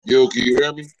Yo, can you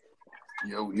hear me?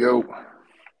 Yo, yo. Can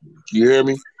you hear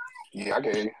me? Yeah, I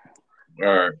can hear you.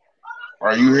 All right.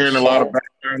 Are you Yes, hearing a lot of sir.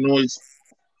 background noise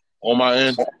on my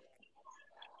end?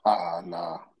 Nah.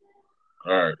 All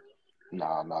right.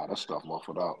 Nah. That stuff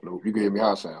muffled out. Nope. You can hear me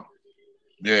how I sound.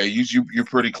 Yeah, you're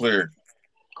pretty clear.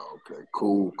 Okay,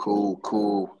 cool.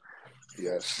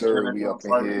 Yes, sir. Turn We down up in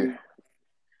here. slightly.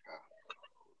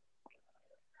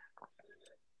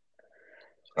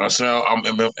 I sound.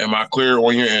 Am I clear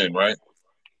on your end? Right.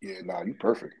 Yeah, nah, you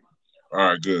perfect. All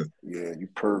right. Good. Yeah, you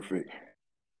perfect.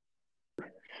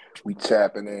 We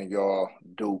tapping in, y'all.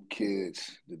 The Dope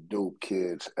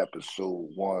Kids, episode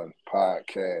 1,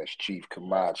 podcast, Chief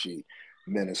Kamachi,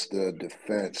 Minister of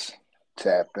Defense.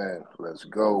 Tap in. Let's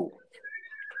go.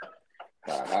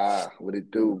 What it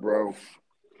do, bro?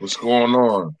 What's going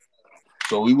on?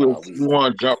 So We we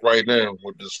want to jump right in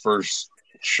with this first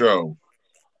show.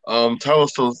 Tell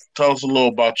us a little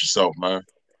about yourself, man.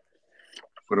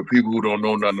 For the people who don't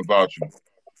know nothing about you.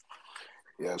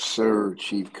 Yes, sir.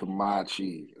 Chief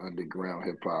Kamachi, underground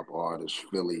hip hop artist,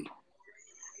 Philly,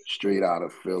 straight out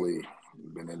of Philly.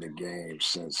 Been in the game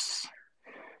since,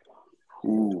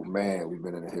 we've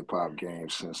been in the hip hop game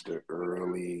since the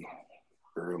early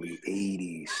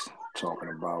 '80s. Talking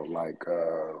about like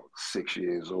 6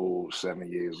 years old, 7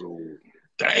 years old.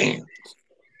 Damn.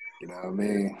 You know what I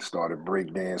mean? Started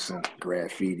breakdancing,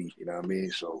 graffiti. You know what I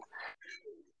mean? So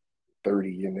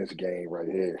 30 in this game right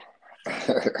here.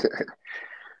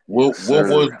 What Yes, what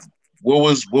was sir. what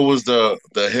was the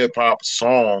hip hop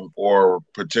song or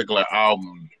particular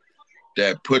album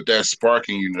that put that spark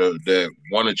in you that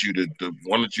wanted you to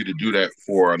do that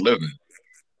for a living?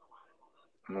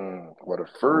 Well,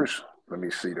 let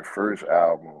me see, the first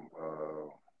album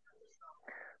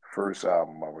I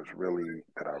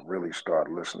really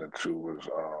started listening to was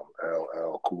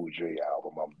LL Cool J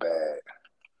album, I'm Bad.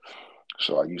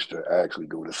 So I used to actually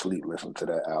go to sleep listening to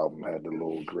that album. Had the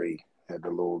little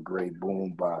gray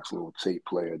boom box, little tape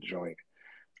player joint.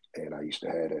 And I used to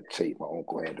have that tape. My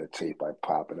uncle had that tape. I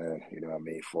pop it in, you know what I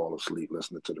mean? Fall asleep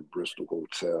listening to the Bristol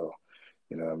Hotel,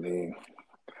 you know what I mean?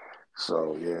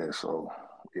 So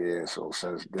so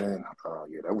since then,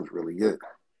 that was really it.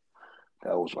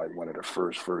 That was like one of the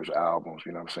first albums,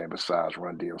 you know what I'm saying, besides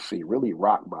Run DMC. Really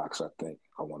Rockbox, I think,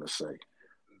 I want to say.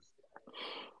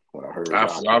 When I heard I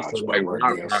Rockbox feel by like Run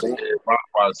DMC. Rock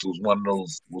Box was one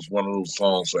of those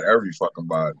songs for every fucking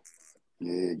body.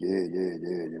 Yeah.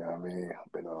 You know what I mean?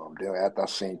 But then after I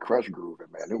seen Crush Grooving,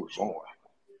 man, it was on.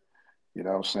 You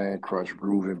know what I'm saying? Crush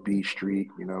Grooving, Beat Street,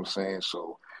 you know what I'm saying?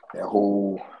 So that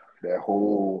whole that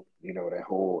whole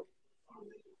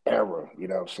era, you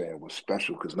know what I'm saying, was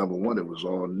special because number one, it was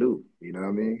all new. You know what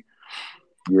I mean?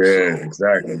 Yeah, So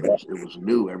exactly. it was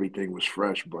new. Everything was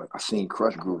fresh. But I seen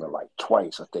Crush Grooving like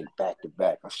twice. I think back to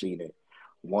back. I seen it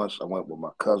once. I went with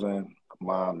my cousin,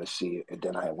 mom to see it, and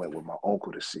then I went with my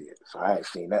uncle to see it. So I had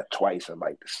seen that twice in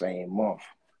like the same month.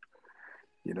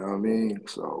 You know what I mean?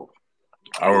 So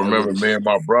that really. I remember me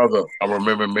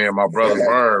and my brother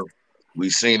Verb. We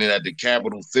seen it at the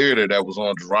Capitol Theater that was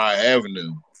on Dry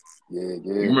Avenue. You Yeah,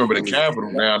 remember the Philly.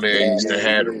 Capitol down there used to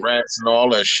have the Yeah. rats and all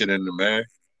that shit in there, man.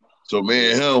 So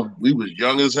me and Yeah. him, we was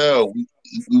young as hell. We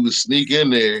would sneak in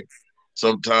there.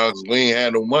 Sometimes we ain't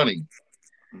had no money,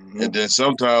 and hmm then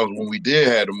sometimes when we did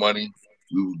have the money,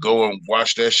 we would go and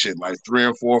watch that shit like 3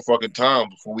 or 4 fucking times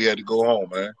before we had to go home,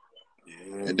 man.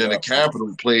 Yeah, And then the yeah.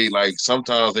 Capitol played like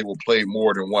sometimes they would play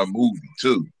more than one movie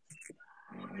too.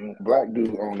 Black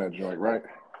dude owned that joint, right?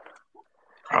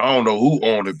 I don't know who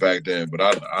owned it back then, but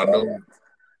I know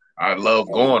I loved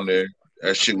Oh, going there.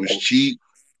 That shit was cheap,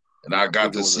 and I I got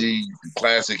think it to was a see the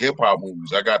classic hip hop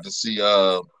movies. I got to see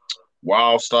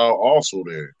Wild Style also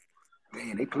there.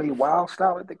 man. They played Wild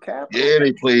Style at the Capitol. Yeah,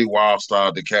 they played Wild Style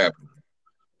at the Capitol.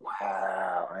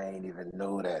 Wow, I ain't even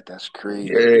know that. That's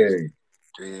crazy. Cause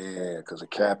Yeah, yeah, cause the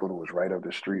Capitol was right up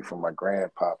the street from my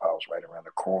grandpop house, right around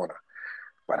the corner.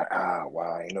 But wow,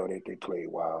 I ain't know they played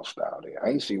Wild Style there. I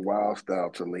ain't see Wild Style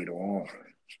till later on.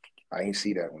 I ain't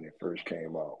see that when it first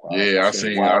came out. I yeah.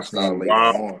 seen I Wild Style seen later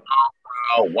on.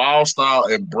 Wild Style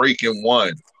and Breaking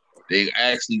One. They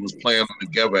actually was playing them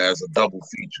together as a double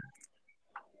feature.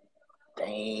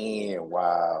 Damn!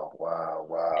 Wow!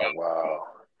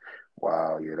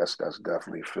 Wow! Yeah, that's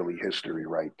definitely Philly history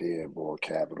right there, boy.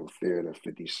 Capitol Theater,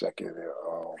 52nd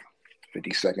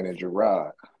and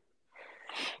Girard,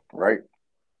 right?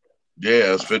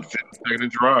 Yeah, it's 50 Second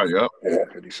and Dry. Yep. Yeah,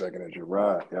 52nd and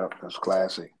Girard. Yep, that's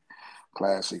classic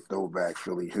throwback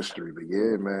Philly history. But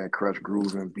yeah, man, Crush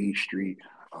Groove and Beach Street,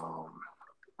 um,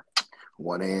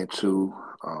 1 and 2.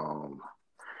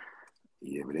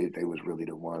 Yeah, but they was really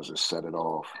the ones that set it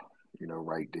off.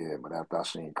 right there. But after I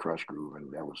seen Crush Groove,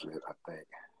 and that was it. I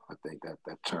think that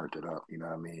turned it up. You know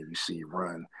what I mean? You see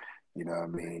Run. You know what I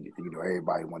mean?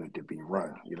 Everybody wanted to be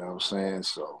Run. You know what I'm saying?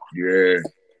 So Yeah.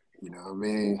 you know what I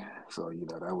mean? So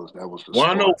that was the Well,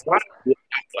 I know spark. why.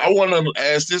 I want to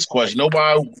ask this question.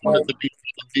 Nobody wanted to be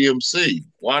DMC.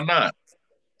 Why not?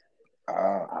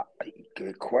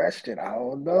 Good question. I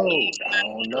don't know. I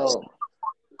don't know.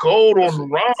 Cold on That's the a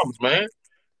rhymes, man.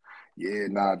 Yeah,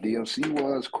 nah, DMC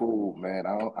was cool, man.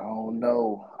 I don't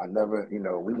know. I never,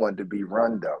 we wanted to be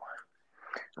Run though.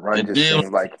 Run And just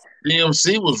seemed like,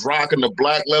 DMC was rocking the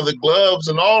black leather gloves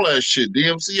and all that shit.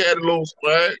 DMC had a little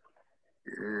swag.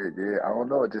 yeah, yeah. I don't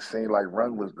know. It just seemed like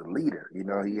Run was the leader. He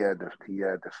had the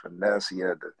finesse. He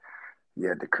had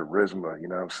the charisma. You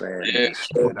know what I'm saying? He Yeah, just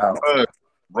stood out.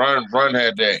 Run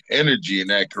had that energy and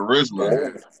that charisma.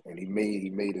 Yeah, and he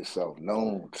made himself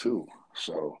known too.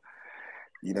 So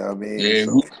you know what I mean. Yeah,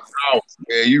 So whose house?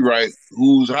 Yeah, you right.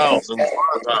 Whose house? It was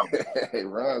Ron's house.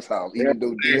 Ron's house, Yeah, even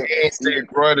though he ain't say even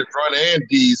Run and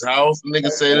D's house. Nigga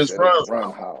said he it's said it's Run's Run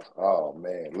house. house. Oh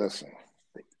man, listen,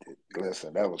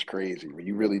 that was crazy. When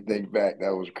you really think back,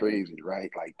 that was crazy,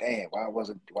 right? Like, damn, why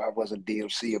wasn't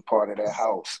DMC a part of that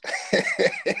house?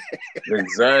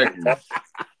 Exactly.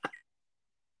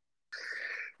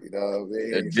 You know what I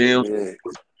mean? And So DMC yeah,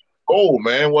 was cold,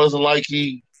 man. Wasn't like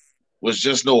he was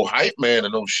just no hype man or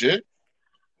no shit.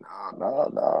 no, no,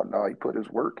 no, no. He put his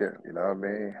work in. You know what I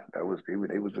mean? They was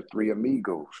the three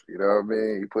amigos. You know what I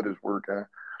mean? He put his work in.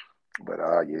 But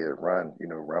yeah, Run.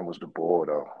 Run was the bull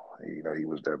though. He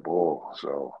was that bull.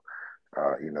 So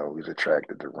he was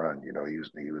attracted to Run. He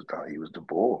was the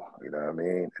bull. You know what I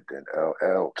mean? And then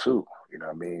LL too. You know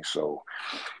what I mean? So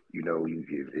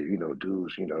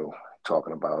dudes,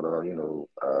 talking about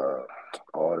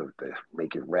all of the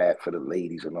making rap for the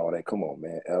ladies and all that. Come on,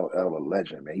 man. LL a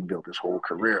legend, man. He built his whole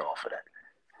career off of that.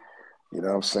 You know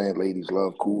what I'm saying? Ladies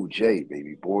love Cool J,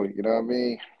 baby boy. You know what I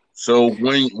mean? So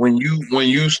when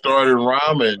you started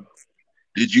rhyming,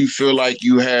 did you feel like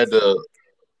you had to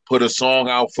put a song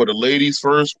out for the ladies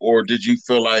first, or did you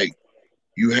feel like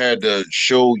you had to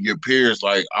show your peers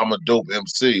like I'm a dope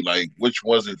MC? Like which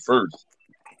was it first?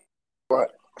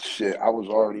 But shit, I was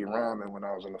already rhyming when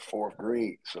I was in the fourth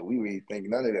grade, so we didn't think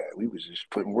none of that. We was just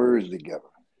putting words together.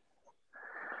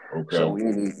 So Okay. we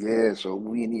didn't, yeah. So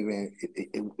we didn't even,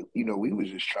 we was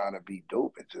just trying to be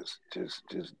dope and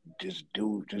just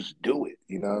do it.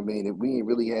 You know what I mean? And we ain't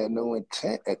really had no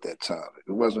intent at that time.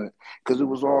 It wasn't because it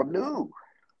was all new.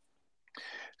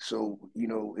 So we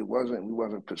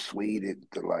wasn't persuaded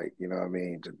to like, you know what I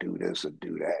mean, to do this or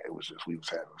do that. It was just we was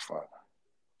having fun,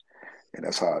 and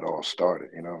that's how it all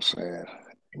started. You know what I'm saying?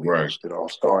 Right. It all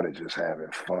started just having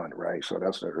fun, right? So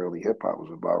that's the early hip hop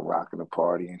was about rocking the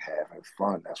party and having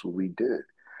fun. That's what we did.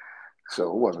 So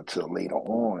it wasn't until later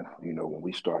on, when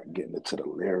we started getting into the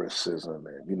lyricism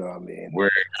and you know what I mean.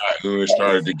 Where it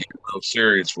started to get real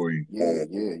serious for you. Yeah,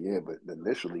 yeah, yeah. But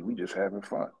initially, we just having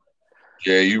fun.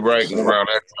 Yeah, you You know what I'm right. Because saying? around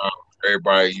that time,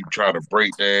 everybody you try to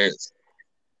break dance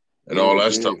and all Yeah,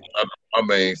 that stuff. yeah. My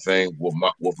main thing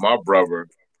with my brother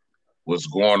was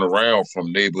going around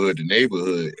from neighborhood to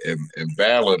neighborhood and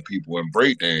battling people and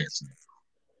breakdancing.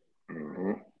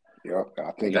 hmm Yeah,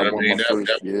 I think You I know what I won mean? my That,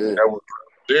 first. that, Yeah, that was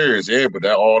serious, yeah, but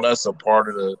that's a part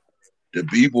of the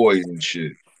b-boys and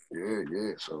shit. yeah,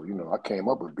 yeah. So I came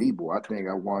up with b-boy. I think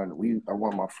I won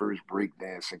my first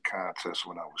breakdancing contest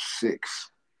when I was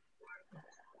 6.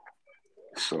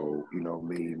 So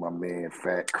me, my man,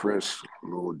 Fat Chris,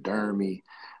 Little Dermy.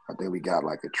 I think we got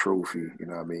like a trophy. You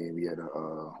know what I mean? We had it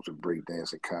was a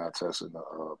breakdancing contest at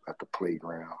the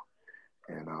playground.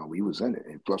 And we was in it,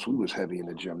 and plus we was heavy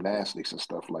into gymnastics and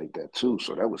stuff like that too.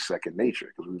 So that was second nature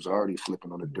because we was already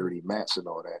flipping on the dirty mats and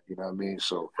all that. You know what I mean?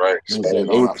 So Right. spinning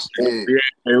on our yeah,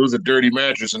 It was a dirty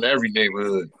mattress in every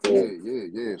neighborhood. yeah, yeah,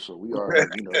 yeah. So we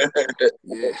already,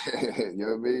 yeah, you know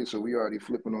what I mean. So we already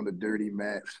flipping on the dirty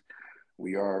mats.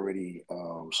 We already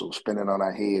so spinning on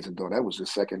our heads and doing that was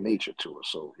just second nature to us.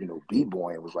 So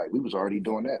b-boying was like we was already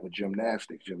doing that with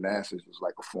gymnastics. Gymnastics was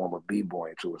like a form of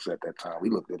b-boying to us at that time. We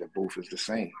looked at it both as the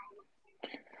same.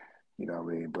 You know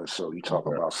what I mean? But so you talk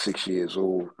Okay. about 6 years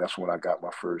old. That's when I got my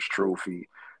first trophy.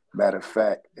 Matter of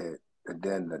fact, and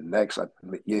then the next, and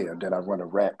then I run a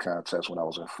rap contest when I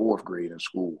was in fourth grade in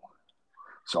school.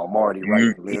 So I'm already You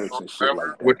writing lyrics and shit remember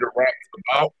like what that. the rap was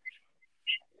about?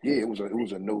 Yeah, it was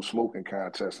a no smoking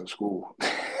contest in school.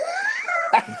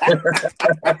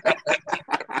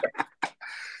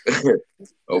 Yeah,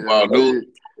 About news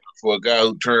yeah, for a guy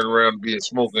who turned around and be a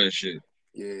smoker and shit.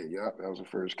 yeah, yep. That was the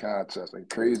first contest. And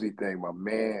crazy thing, my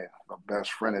man, my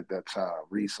best friend at that time,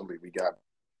 recently we got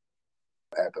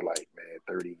after like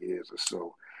 30 years or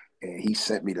so. and he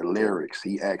sent me the lyrics.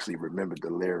 He actually remembered the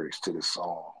lyrics to the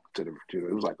song. It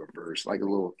was like a verse, like a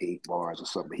little 8 bars or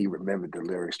something. He remembered the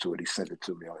lyrics to it. He sent it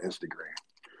to me on Instagram.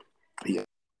 He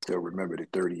still remembered it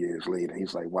 30 years later.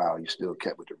 He's like, "Wow, you still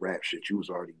kept with the rap shit. You was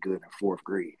already good in fourth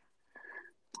grade."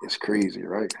 It's crazy,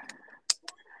 right?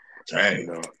 You Dang.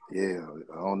 know, yeah.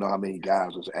 I don't know how many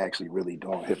guys was actually really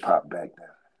doing hip hop back then.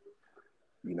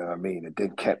 You know what I mean? And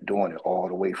then kept doing it all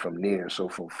the way from there. So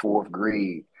from fourth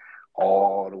grade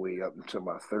all the way up until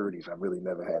my 30s, I really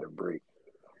never had a break.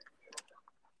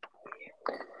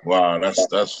 Wow,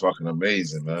 that's fucking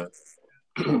amazing, man.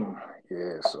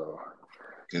 Yeah, so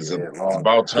Because yeah, it's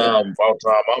about time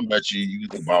I met you. You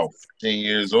was about 15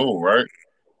 years old, right?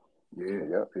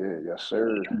 yes,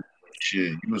 sir.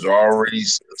 Shit, you was already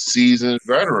a seasoned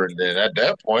veteran then at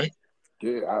that point.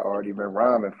 Yeah, I already been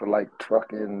rhyming for like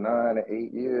fucking 9 or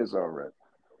 8 years already.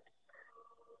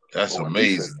 That's Or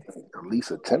amazing. at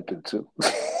least attempting to.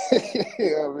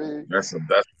 You know what I mean? That's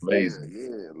amazing.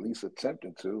 Yeah, at least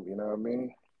attempting to, you know what I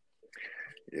mean?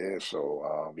 Yeah,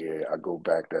 so yeah, I go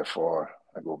back that far.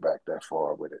 I go back that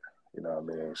far with it. You know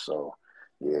what I mean? So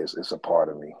yeah, it's a part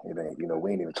of me. It ain't,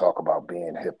 we ain't even talk about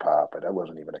being hip hop, but that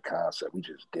wasn't even a concept. We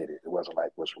just did it. It wasn't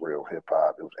like what's real hip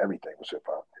hop. It was everything was hip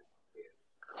hop.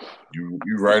 You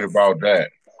right about that.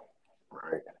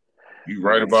 Right. You It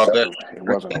right ain't about that. separate. It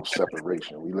wasn't no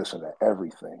separation. We listened to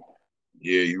everything.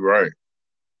 Yeah, you right.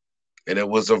 And it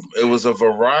was a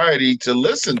variety to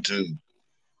listen to.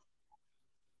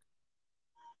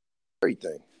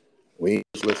 Everything. We ain't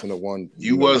just listen to one,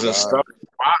 You wasn't genre. stuck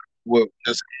with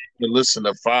just to listen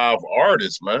to five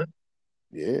artists, man.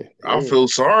 Yeah, I yeah, feel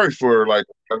sorry for like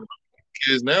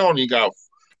kids now, and you got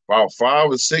about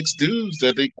 5 or 6 dudes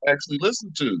that they actually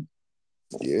listen to.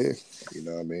 yeah. You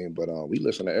know what I mean? But we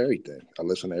listen to everything. I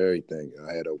listen to everything. Um,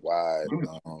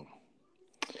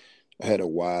 I had a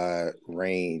wide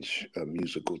range of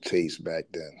musical taste back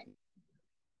then.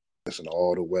 Listen to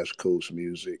all the West Coast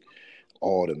music,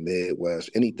 all the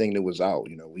Midwest, anything that was out,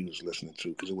 we was listening to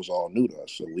because it was all new to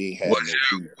us. So we ain't Was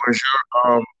had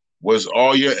no was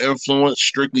all your influence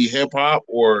strictly hip hop,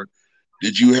 or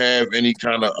did you have any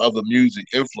kind of other music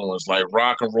influence like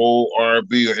rock and roll,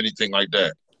 R&B, or anything like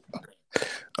that?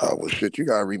 well, shit, you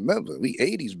gotta remember, we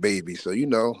 '80s baby, so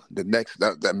the next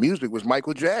that music was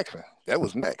Michael Jackson. That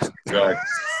was next. Exactly.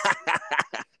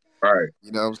 Right.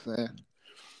 You know what I'm saying?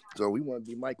 So we want to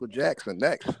be Michael Jackson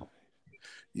next.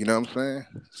 You know what I'm saying?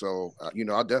 So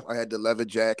I had the leather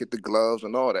jacket, the gloves,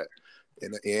 and all that,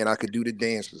 and I could do the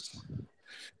dances.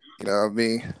 You know what I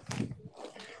mean?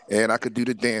 And I could do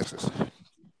the dances.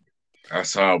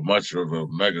 That's how much of a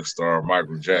megastar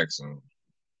Michael Jackson.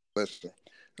 Listen,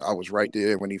 I was right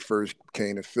there when he first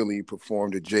came to Philly,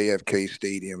 performed at JFK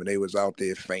Stadium, and they was out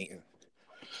there fainting.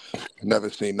 Never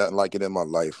seen nothing like it in my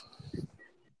life.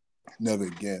 Never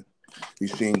again. We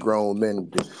seen grown men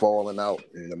just falling out,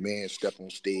 and the man step on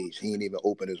stage. He ain't even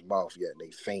opened his mouth yet, and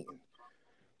they fainting.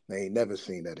 They ain't never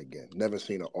seen that again. Never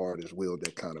seen an artist wield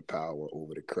that kind of power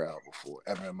over the crowd before,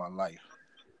 ever in my life.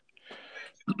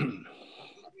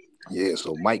 Yeah,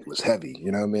 so Mike was heavy,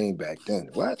 you know what I mean, back then.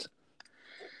 What?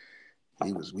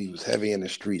 We was heavy in the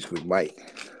streets with Mike.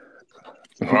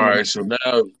 All right, so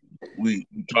now we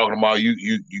talking about you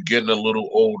getting a little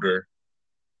older.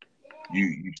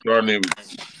 You starting to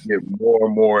get more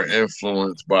and more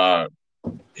influenced by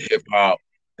hip hop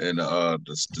and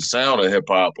the sound of hip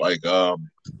hop. Like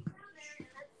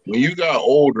when you got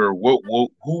older, what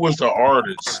who was the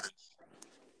artist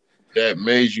that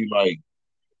made you like,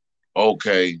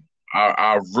 okay,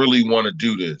 I really want to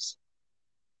do this?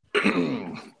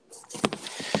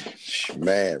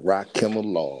 Man, Rock Kimmel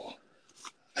Law.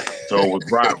 So it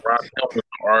was Rock was the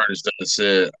artist that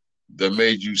said that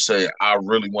made you say, I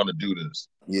really want to do this.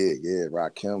 Yeah,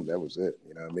 Rakim, that was it.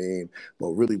 You know what I mean? But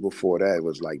really before that, it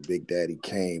was like Big Daddy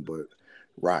Kane, but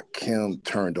Rakim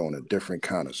turned on a different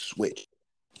kind of switch.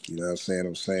 You know what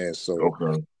I'm saying? So,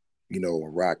 Okay.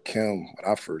 Rakim,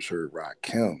 when I first heard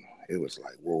Rakim, it was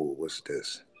like, whoa, what's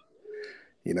this?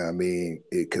 You know what I mean?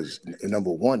 Because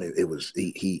number one, it was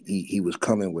he was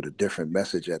coming with a different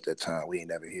message at that time we ain't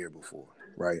never hear before,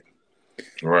 right?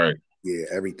 Right. Yeah,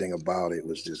 everything about it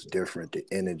was just different. The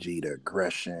energy, the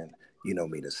aggression,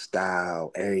 the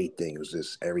style, everything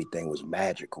was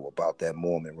magical about that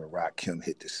moment when Rakim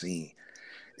hit the scene.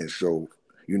 And so,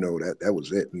 that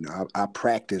was it. I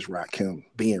practiced Rakim,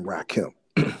 being Rakim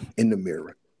in the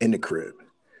mirror, in the crib,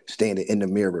 standing in the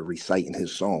mirror reciting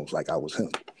his songs like I was him.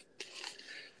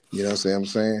 You know what I'm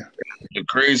saying? The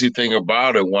crazy thing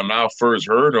about it, when I first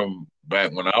heard him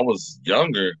back when I was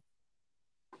younger,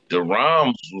 the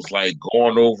rhymes was like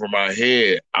going over my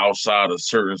head outside of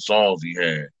certain songs he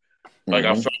had. Like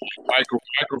I Mm-hmm. felt like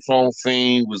microphone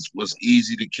theme was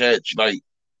easy to catch. Like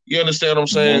you understand what I'm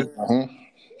saying? Mm-hmm.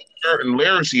 Certain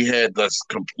lyrics he had that's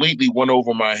completely went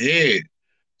over my head.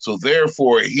 So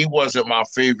therefore, he wasn't my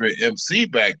favorite MC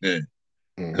back then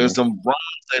because Mm-hmm. some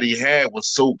rhymes that he had was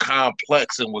so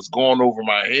complex and was going over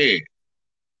my head.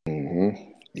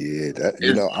 Mm-hmm. Yeah, that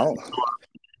It's I don't.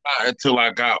 not until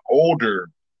I got older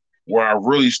where I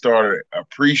really started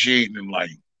appreciating and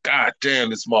like, God damn,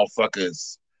 this motherfucker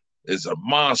is a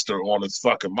monster on his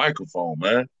fucking microphone,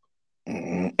 man.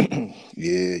 Mhm.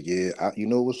 Yeah, yeah. You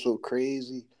know what's so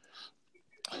crazy?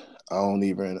 I don't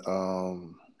even.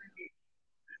 I'm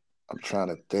trying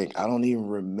to think. I don't even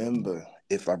remember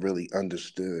if I really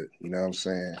understood. You know what I'm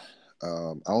saying?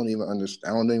 I don't even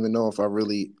understand. I don't even know if I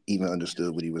really even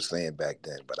understood what he was saying back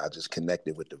then. But I just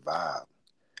connected with the vibe.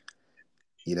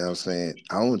 You know what I'm saying?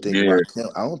 Yeah, I don't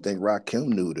think Rakim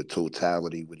knew the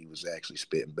totality what he was actually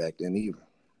spitting back then either.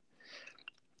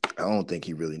 I don't think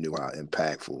he really knew how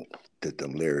impactful that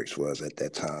them lyrics was at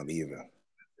that time either.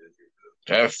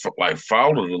 that like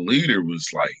follow the leader was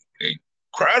like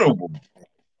incredible,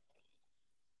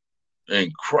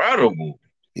 incredible.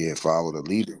 Yeah, follow the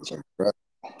leader was incredible.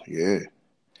 Yeah,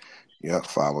 yeah,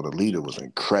 follow the leader was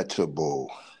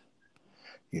incredible.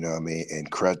 You know what I mean?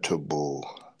 Incredible,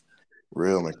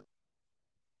 real.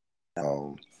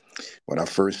 Um, when I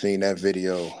first seen that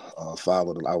video,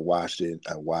 followed. I watched it.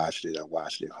 I watched it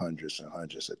hundreds and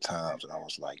hundreds of times, and I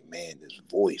was like, man, this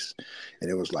voice. And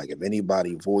it was like, if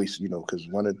anybody voice, because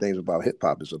one of the things about hip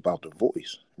hop is about the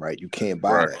voice, right? You can't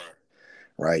buy Right. that.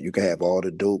 Right? You can have all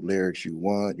the dope lyrics you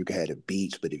want, you can have the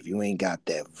beats, but if you ain't got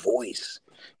that voice,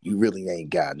 you really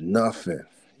ain't got nothing.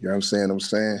 You know what I'm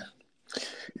saying?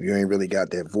 If you ain't really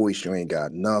got that voice, you ain't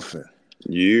got nothing.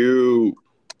 You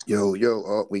Yo,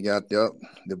 we got the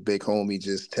big homie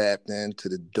just tapped into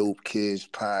the Dope Kids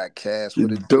podcast. the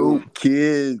What it do? dope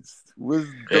kids. What's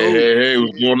Hey, dope? hey, hey,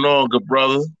 what's going on, good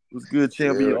brother? What's good,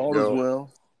 champion? Yo, All is yo.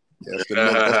 well.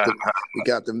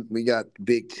 We got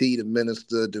Big T, the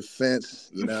Minister of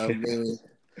Defense. You know what I mean?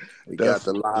 We got That's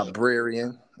the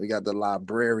librarian. We got the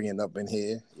librarian up in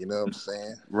here. You know what I'm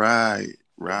saying? right,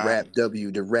 right.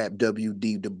 The rap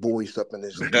WD Du Bois up in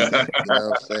this joint. You know what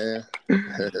I'm saying?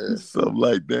 Something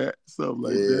like that. Something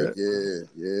like Yeah, that.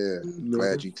 yeah. You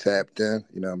Glad know. you tapped in.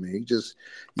 You know what I mean? He just,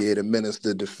 the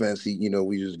Minister of Defense,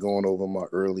 we just going over my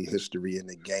early history in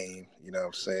the game, you know what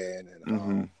I'm saying? And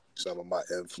Mm-hmm. some of my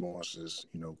influences,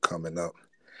 coming up.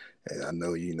 And I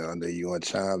know you want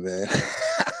to chime in. But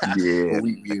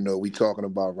Yeah, we talking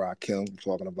about Rakim,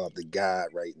 talking about the God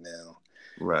right now.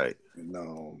 right.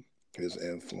 And his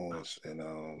influence.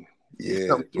 And Yeah,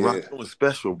 yeah, yeah. Rakim was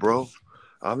special, bro.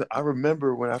 I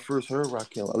remember when I first heard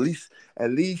Rakim.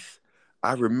 At least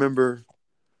I remember,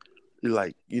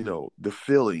 like, the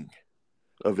feeling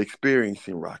of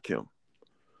experiencing Rakim.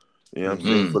 You know what I'm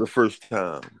saying? Mm-hmm. Mm, For the first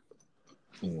time.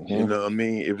 You Mm-hmm. know what I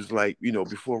mean? It was like,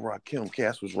 before Rakim,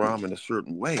 Cass was rhyming a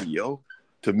certain way, yo.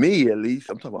 To me, at least.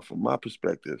 I'm talking about from my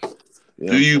perspective. You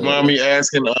know do what I'm you saying? mind me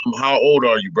asking, how old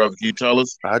are you, brother? Can you tell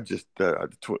us? I just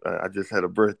had a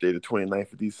birthday the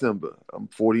 29th of December. I'm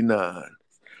 49, Uh-huh.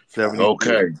 73.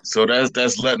 Okay, so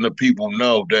that's letting the people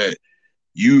know that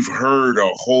you've heard a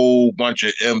whole bunch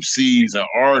of MCs and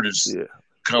artists Yeah.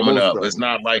 coming Most up. of It's them.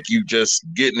 not like you just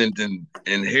getting into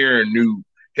and hearing new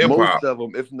hip hop. Most of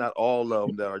them, if not all of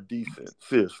them, that are decent.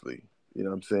 Seriously. You know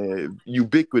what I'm saying?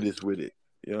 Ubiquitous with it.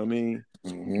 You know what I mean?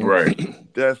 Right. Mm-hmm.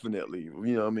 Definitely.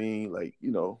 You know what I mean? Like,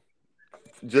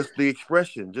 just the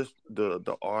expression, just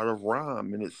the art of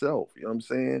rhyme in itself. You know what I'm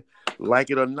saying? Like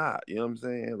it or not. You know what I'm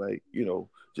saying? Like,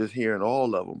 just hearing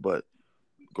all of them, but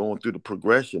going through the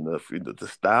progression of the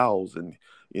styles and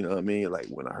you know what I mean. Like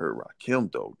when I heard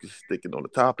Rakim though, just sticking on the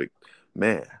topic,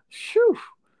 man, shoo,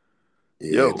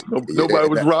 Yeah, yo, yeah, nobody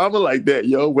was rhyming like that,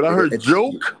 yo. When I heard yeah,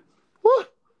 joke,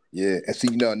 what? yeah. And see,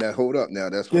 now hold up. Now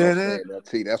that's what I'm Get it? saying. Now,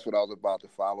 T, that's what I was about to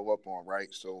follow up on, right?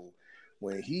 So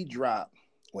when he dropped,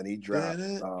 when he Get dropped,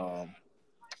 it?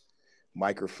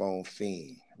 microphone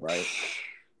fiend, right?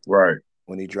 Right.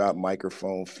 When he dropped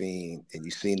microphone fiend, and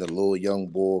you seen the little young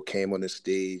boy came on the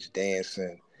stage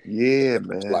dancing, Yeah,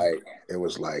 man. it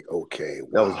was like, okay,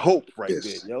 That was wow, hope right there,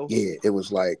 this, yo. yeah, it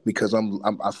was like because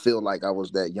I feel like I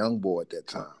was that young boy at that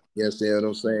time. You understand what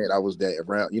I'm saying? I was that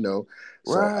around, so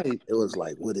Right, it was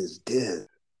like, what is this?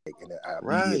 And I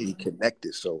right. immediately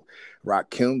connected. So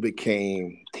Rakim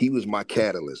he was my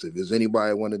catalyst. If there's anybody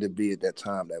I wanted to be at that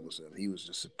time, that was him. He was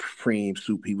the supreme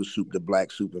he was the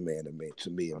black Superman to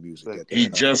me in music Respect at that time. He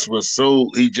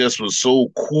just was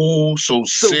so cool, so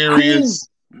So cool, serious.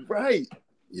 right?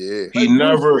 Yeah. He Like Bruce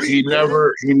never, Lee,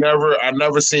 man. I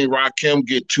never seen Rakim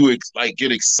get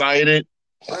get excited.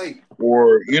 Right.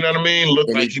 or you know what I mean, looked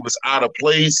And like he he was out of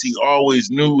place. He always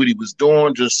knew what he was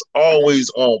doing, just always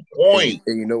on point.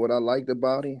 and you know what I liked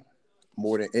about him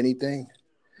more than anything?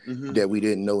 That we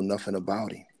didn't know nothing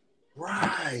about him.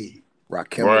 Right.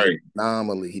 Rakim was an Right.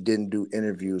 anomaly. He didn't do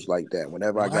interviews like that.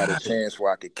 Whenever I got a Right. chance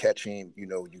where I could catch him,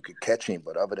 you could catch him.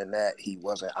 But other than that, he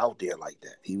wasn't out there like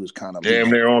that. He was he Damn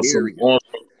was near mysterious.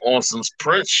 on some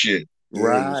Prince shit. Yeah, he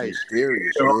was Right.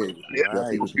 mysterious. You know, Yeah, yep, he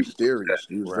Right. was mysterious.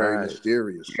 He was very Right.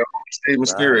 mysterious. stay Right.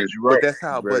 mysterious. You're But right. that's He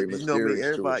was how, very but you know what I mean? mysterious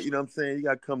to Everybody, us. you know what I'm saying? You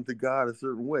got to come to God a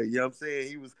certain way. You know what I'm saying?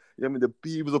 He was, you know what I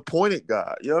mean? He was appointed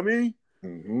God. You know what I mean?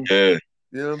 Mm-hmm. Yeah.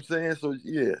 You know what I'm saying? So,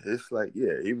 yeah, it's like,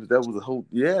 yeah, that was a whole,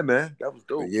 yeah, man, that was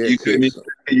But dope. yeah, You T. couldn't So,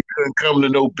 come to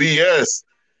no BS.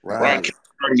 Right. Right.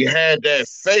 You had that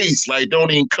face. Like,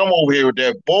 don't even come over here with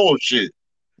that bullshit.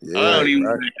 I yeah, don't even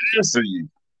right. want to answer you.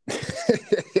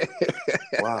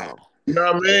 Wow. You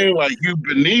know what I Yeah, mean? Like you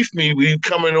beneath me, we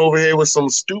coming over here with some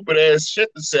stupid ass shit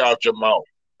to say out your mouth.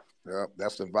 yep,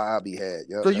 that's the vibe he had.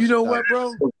 Yep, So, you that's the know type. what,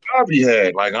 bro? What Bobby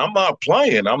had. Like I'm not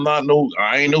playing.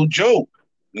 I ain't no joke.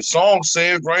 The song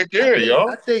says right I there, think, y'all.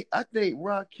 I think, I think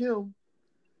Rakim,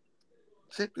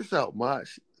 check this out,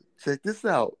 Mosh. Check this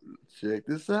out. Check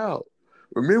this out.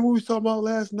 Remember what we was talking about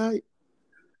last night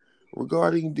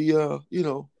regarding the, uh,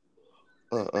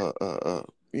 uh, uh, uh,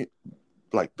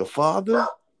 like the father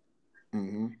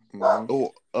Mm-hmm, mm-hmm.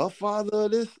 or a father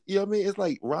of this? You know what I mean? It's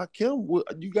like Rakim,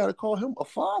 you got to call him a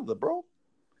father, bro.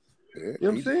 Yeah, You know what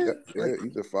I'm saying? Like,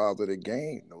 he's the father of the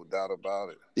game, no doubt about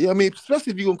it. yeah, I mean,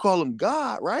 especially if you're going to call him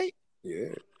God, right?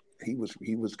 Yeah, he was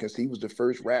because he was the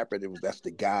first rapper that's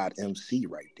the God MC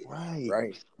right there, Right.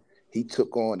 right? He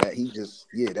took on that. He just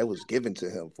that was given to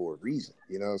him for a reason.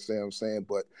 You know what I'm saying?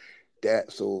 But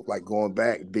that so like going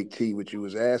back, Big T, what you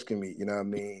was asking me, you know what I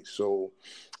mean? So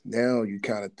now you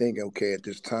kind of think, okay, at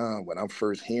this time when I'm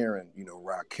first hearing,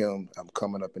 Rakim, I'm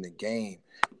coming up in the game.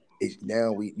 It's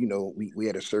now we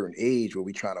at a certain age where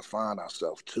we trying to find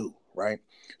ourselves too, right?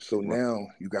 So Right. now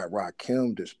you got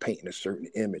Rakim just painting a certain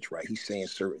image, right? He's saying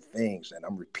certain things, and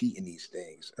I'm repeating these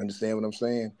things. Understand what I'm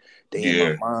saying? They in my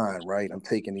Yeah. mind, right? I'm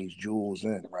taking these jewels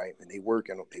in, right? And they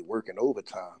working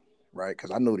overtime, right?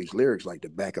 Because I know these lyrics like the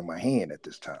back of my hand at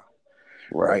this time,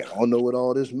 Right. right? I don't know what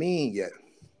all this mean yet,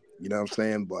 you know what I'm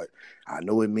saying? But I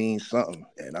know it means something,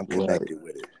 and I'm Right. connected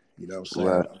with it. You know what I'm saying?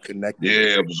 Right. I'm connected with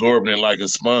Yeah, it. absorbing it like a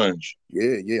sponge.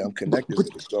 Yeah, I'm But, connected but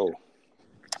with it. So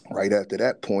right after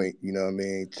that point, you know what I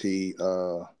mean, T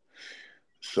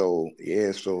so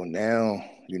now,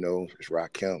 it's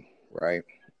Rakim, right?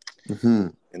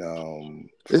 mhm. And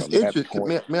It's from that interesting.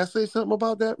 point, May I say something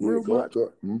about that yeah, real go much?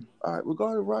 go. Mhm. All right,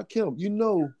 regarding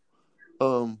Rakim,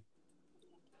 um,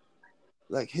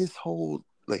 like his whole,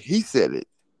 like he said it,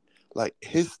 like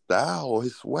his style,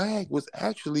 his swag was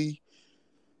actually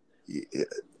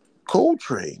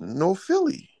Coltrane, no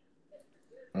Philly.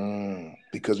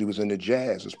 Because he was in the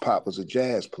jazz. His pop was a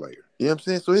jazz player. You know what I'm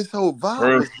saying? So his whole vibe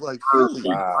was Perfect, like Philly. perfect,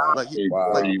 Wow, Like, like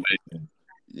wow, perfect.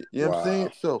 you know what I'm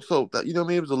saying? wow. So that, you know what I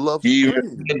mean? It was a love He even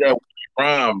supreme. did that with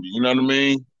rhyme. You know what I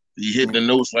mean? He hit the Mm.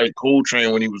 notes like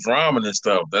Coltrane when he was rhyming and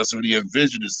stuff. That's what he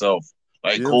envisioned himself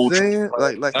like You know what I'm Coltrane.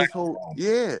 saying? Like his whole,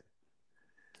 yeah.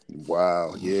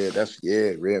 Wow,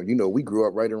 real. We grew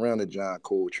up right around the John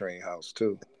Coltrane house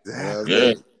too. You know what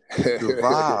Yeah. Exactly. The I mean?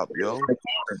 vibe, yo.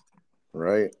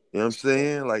 Right. You know what I'm So,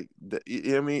 saying? Like, you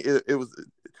know what I mean? It was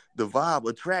the vibe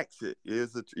attracts it.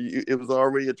 It was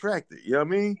already attracted. You know what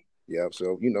I mean? yeah.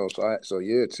 So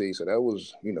T. So that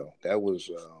was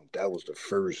the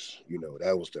first.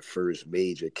 That was the first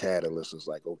major catalyst. It's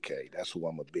like, okay, that's who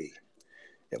I'm gonna be.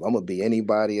 If I'm gonna be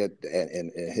anybody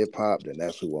in hip hop, then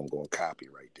that's who I'm gonna copy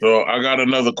right there. So I got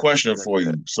another question Check for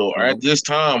that. you. So at Mhm. this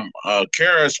time,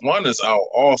 KRS-One is out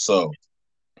also.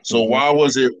 So Mm-hmm. why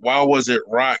was it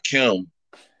Rakim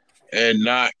and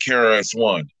not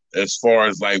KRS-One as far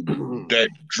as like that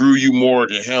drew you more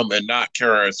to him and not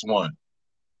KRS-One?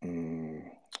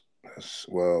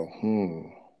 Well,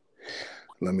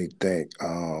 let me think.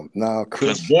 Now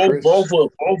Because Chris, both Chris, both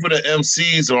of both of the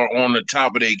MCs are on the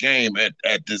top of their game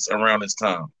at this around this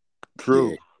time. yeah,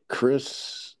 True.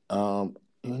 Chris. You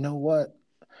know what?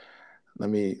 Let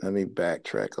me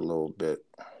backtrack a little bit.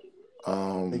 I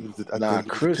Nah, think it was a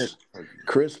Chris,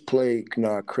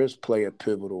 technology. Chris play a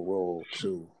pivotal role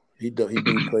too. He do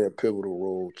play a pivotal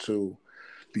role too,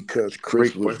 because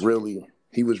Great Chris was question. really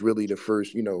he was really the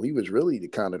first. He was really the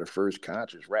kind of the first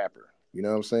conscious rapper. You know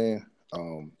what I'm saying?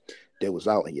 That was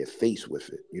out in your face with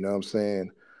it. You know what I'm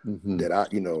saying? Mm-hmm.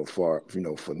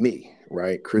 That for me,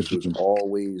 right? Chris was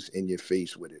always in your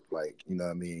face with it, like, you know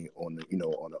what I mean, on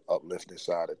the uplifting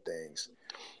side of things.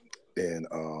 And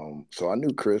so I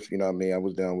knew Chris, you know what I mean? I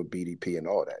was down with BDP and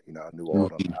all that. You know, I knew all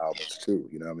them Mhm. albums too.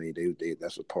 You know what I mean? They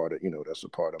that's a part of, you know, that's a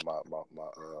part of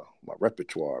my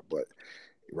repertoire. But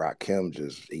Rakim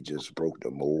just broke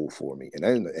the mold for me.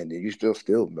 And you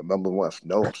still remember once,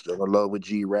 no, I'm still in love with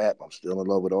G Rap. I'm still in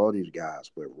love with all these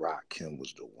guys, but Rakim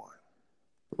was the one.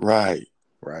 Right.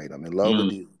 Right. I'm in love with Mm.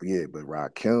 these, yeah, but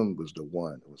Rakim was the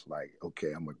one. It was like,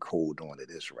 okay, I'm gonna hold on to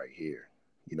this right here.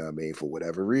 You know what I mean? For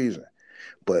whatever reason.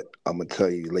 But I'm gonna tell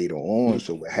you later on.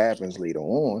 So what happens later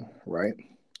on, right?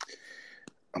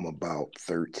 I'm about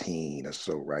 13 or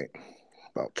so, right?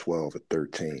 About 12 or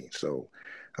 13. So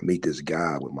I meet this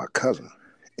guy with my cousin.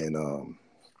 And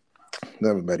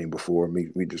never met him before.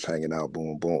 We just hanging out,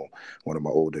 boom, boom. One of my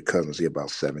older cousins, he about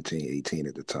 17, 18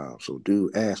 at the time. So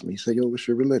dude asked me, he said, yo, what's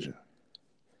your religion?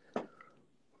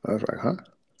 I was like, huh?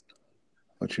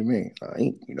 What you mean? I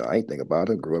ain't think about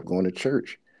it. Grew up going to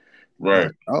church. I was Right.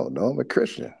 like, oh no, I'm a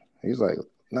Christian. He's like,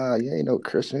 nah, you ain't no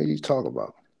Christian. What you talking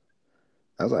about?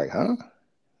 I was like, huh?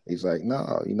 He's like,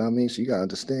 no, you know what I mean? So you gotta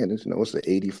understand this, it's the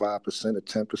 85%, the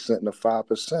 10%, and the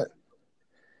 5%.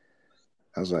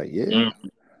 I was like, yeah, Mm.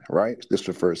 right. This is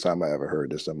the first time I ever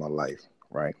heard this in my life,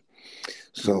 right?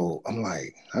 Mhm. So I'm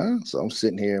like, huh? So I'm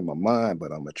sitting here in my mind,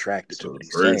 but I'm attracted to So what the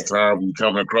he's first saying. time you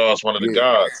coming across one of the Yeah.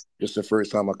 gods. It's the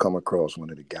first time I come across one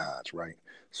of the guys, right?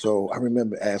 So I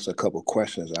remember asking a couple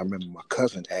questions. I remember my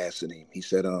cousin asking him. He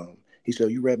said,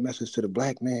 you read Message to the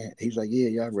Black Man? He's like,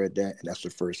 yeah, I read that. And that's the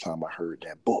first time I heard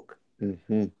that book,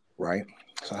 Mhm. right?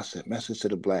 So I said, Message to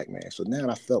the Black Man. So now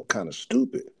I felt kind of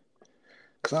stupid.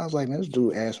 Cause I was like, man, this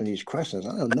dude asked me these questions.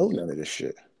 I don't know none of this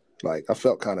shit. Like I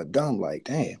felt kind of dumb, like,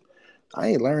 damn. I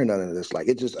ain't learned none of this. Like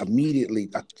it was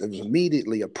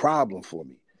immediately a problem for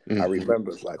me. I Mhm.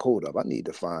 remember it's like, hold up, I need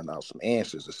to find out some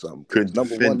answers or something. Because Couldn't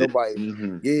number one, defend it. nobody,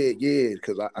 Mhm. yeah,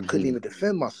 because I couldn't Mhm. even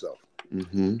defend myself.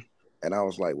 Mhm. And I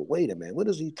was like, well, wait a minute, what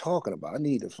is he talking about? I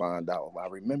need to find out. I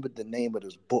remembered the name of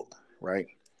this book, right?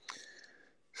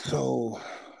 So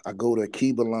I go to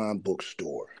Keebalan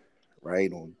bookstore,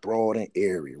 right? On Broad and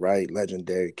Erie, right?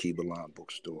 Legendary Keebalan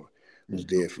bookstore. Was Mhm.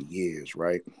 there for years,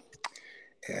 right?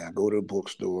 And I go to the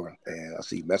bookstore and I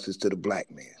see Message to the Black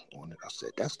Man on it. I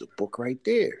said, that's the book right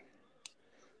there.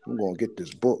 I'm gonna get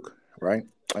this book, right?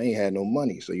 I ain't had no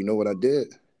money. So you know what I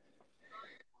did?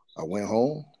 I went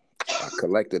home, I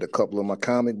collected a couple of my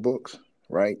comic books,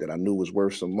 right, that I knew was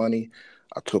worth some money.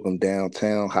 I took them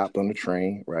downtown, hopped on the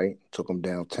train, right? Took them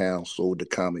downtown, sold the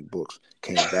comic books,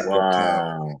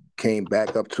 Wow. came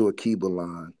back up to Akiba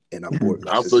line, and I bought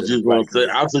I Message thought to the you was Black gonna say.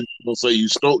 Man. I thought you was gonna say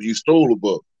you stole a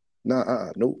book.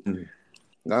 Nah, nope. Mhm.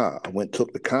 Nah, I went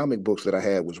took the comic books that I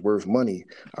had was worth money.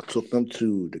 I took them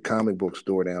to the comic book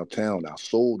store downtown. I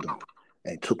sold them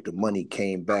and took the money,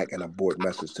 came back, and I bought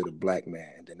Message to the Black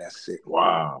Man. And then that's it.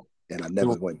 Wow. And I You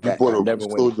never went you back. bought I a never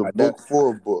went. sold the I never. book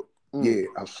for a book. Yeah,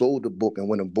 I sold the book and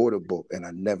went and bought a book, and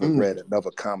I never Mm. read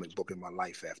another comic book in my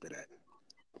life after that.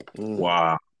 Mm.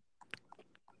 Wow.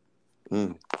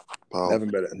 Mm. Powerful.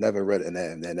 Never read it,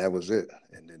 and that was it.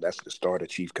 And then that's the start of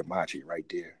Chief Kamachi right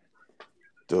there.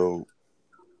 So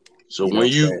So You know when what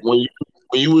I'm you saying? when you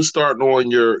when you was starting on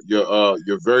your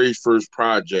very first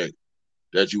project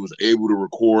that you was able to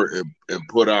record and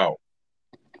put out,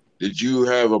 did you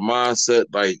have a mindset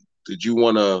like did you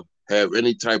want to have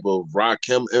any type of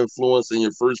Rakim influence in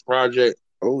your first project?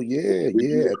 Oh Or yeah, did you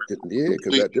yeah, want to yeah. Because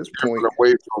completely at this point, different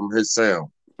away from his sound?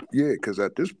 yeah, because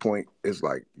at this point, it's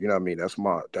like you know what I mean. That's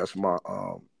my that's my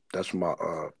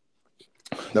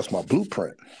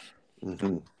blueprint.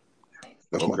 mhm.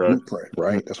 That's my Okay. blueprint, Mhm.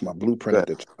 right? That's my blueprint at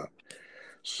That the time.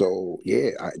 So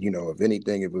yeah, if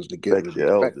anything, it was to get respect your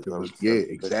respect. elders. It I was yeah, respect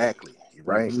that. exactly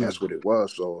right. Mhm. That's what it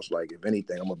was. So it's like if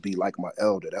anything, I'm gonna be like my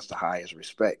elder. That's the highest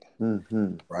respect,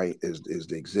 Mhm. right? Is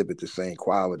to exhibit the same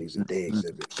qualities that they Mhm.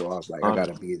 exhibit. So I was like, I Uh,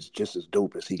 gotta be just as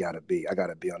dope as he gotta be. I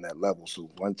gotta be on that level. So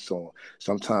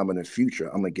sometime in the future,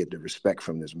 I'm gonna get the respect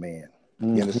from this man.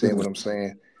 You understand mhm. what I'm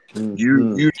saying? You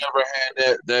Mhm. never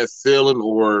had that feeling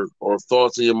or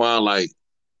thoughts in your mind like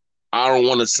I don't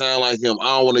want to sound like him.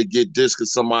 I don't want to get this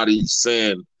because somebody's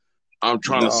saying I'm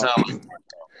trying to No, sound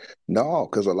no,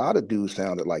 because a lot of dudes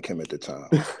sounded like him at the time.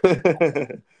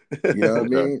 You know what I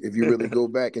like. Okay. mean? If you really go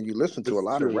back and you listen to a It's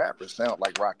lot of true. rappers sound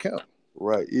like Rakim.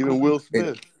 Right. Even Mhm. Will And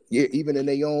Smith. yeah, even in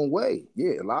their own way.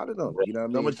 Yeah, a lot of them, Right. you know what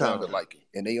I mean, sounded Summertime. like it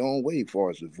in their own way as far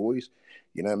as the voice.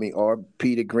 You know what I mean? Or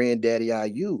Peter Granddaddy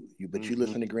IU. But you Mhm.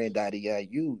 listen to Granddaddy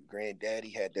IU, Granddaddy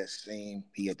he had that same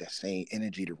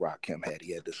energy that Rakim had.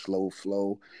 He had the slow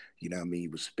flow, you know what I mean? He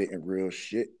was spitting real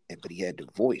shit, but he had the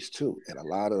voice too. And a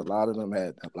lot of them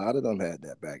had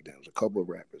that back then. There was a couple of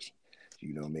rappers,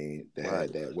 you know what I mean, that Right.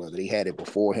 had that. Whether they had it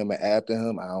before him or after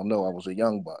him, I don't know. I was a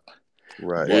young buck.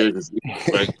 Right. Yeah, But 'cause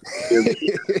like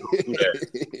EPMD do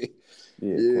that.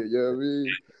 Yeah. yeah, you know what I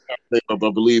mean?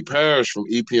 I believe Parrish from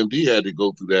EPMD had to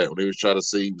go through that when they was trying to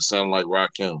say he was sounding like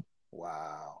Rakim.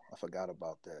 Wow, I forgot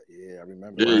about that. Yeah, I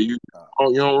remember Yeah, that. Right. you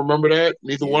don't remember that?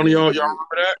 Neither one of Yeah, y'all yeah,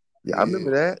 remember that? Yeah, I yeah.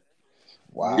 remember that.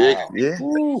 Yeah, Wow. Yeah.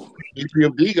 Woo.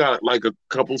 EPMD got like a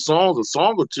couple songs, a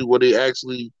song or two where they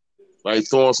actually like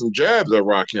throwing some jabs at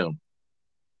Rakim.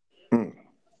 Mm.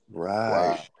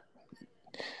 Right.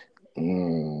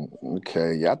 Wow.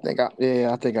 Okay. I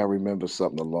think I remember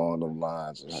something along them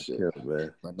lines and I shit. can't,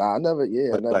 man. But nah, I But never was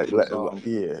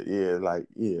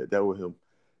yeah, that was him.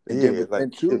 and then Yeah, but like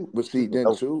then too, but see then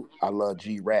that too, I love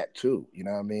G Rap too. You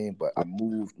know what I mean? But I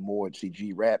moved more. See,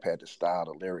 G Rap had the style,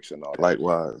 the lyrics, and all that.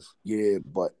 likewise. Yeah,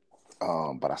 but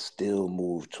I still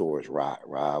moved towards Rod.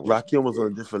 Rod was Rakim was on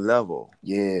a different level.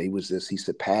 yeah, he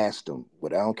surpassed them.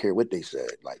 But I don't care what they said.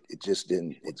 Like it just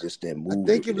didn't I move.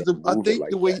 think It it was didn't I move it think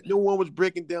the like way that. no one was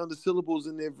breaking down the syllables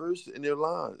in their verse, in their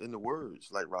lines, in the words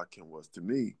like Rakim was to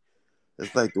me.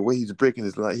 It's like the way he's breaking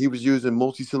his line. He was using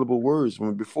multi-syllable words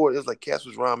when before it was like Cass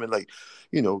was rhyming like,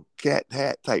 cat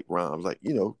hat type rhymes, like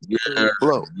Yeah, curve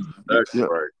flow. You, exactly you know,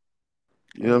 right.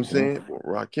 you know what I'm saying? Well,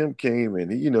 Rakim came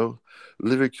and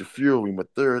lyrics of fury, my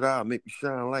third eye make me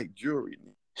shine like jewelry.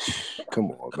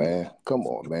 Come on, man. Come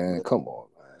on, man. Come on,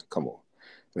 man. Come on.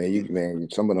 Man,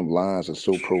 some of them lines are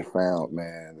so profound,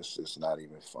 man. It's not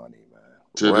even funny, man.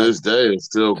 To Right. this day, it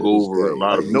still To go this over a day,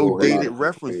 lot Like of it no go over a people's lot dated heads. of people's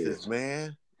references, heads.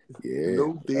 man. Yeah.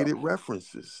 No dated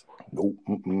references. Nope.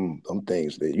 Them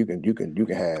things that you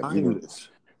can have, Timeless.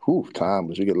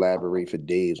 timeless. You can elaborate for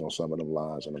days on some of them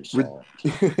lines and them songs.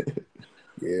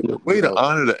 Yeah, but Way to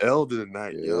honor the elder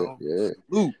tonight, yeah, yo. yeah,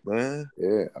 Salute, man.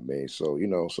 yeah. I mean, so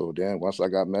then once I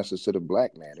got Message to the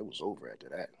Black Man, it was over after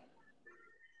that.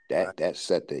 Right. That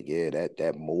set the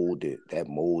that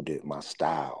molded my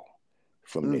style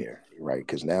from Mm. there, right?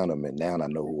 Because now I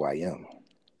know who I am,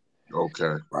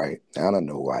 Okay. right? Now I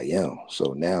know who I am.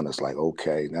 So now it's like,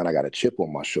 okay, now I got a chip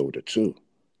on my shoulder too.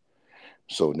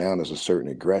 So now there's a certain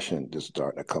aggression that's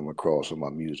starting to come across in my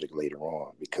music later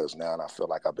on because now I feel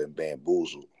like I've been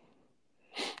bamboozled,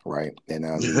 right? And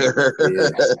now I've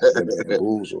been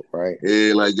bamboozled, right?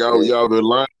 Yeah, like Yeah, y'all been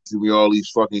lying to me all these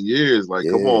fucking years. Like,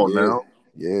 come yeah, on yeah, now.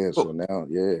 yeah. So, So now,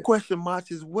 yeah, question, Mach,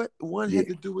 is what one yeah. had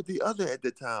to do with the other at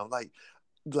the time? Like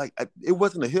it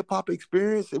wasn't a hip hop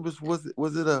experience. Was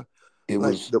it a It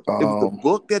like was it was the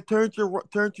book that turned you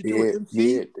to an yeah,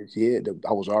 MC? yeah, yeah.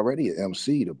 I was already an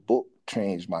MC. The book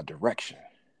changed my direction,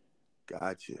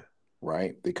 Gotcha.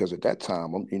 right? Because at that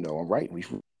time, I'm writing.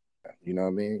 You know what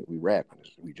I mean? We rapping.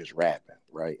 We just rapping,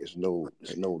 right? It's no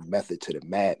method to the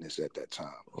madness at that time,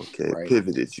 Okay, right?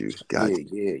 pivoted you. Yeah, Gotcha.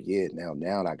 yeah, yeah.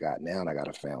 Now I got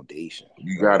a foundation,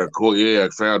 You right? got a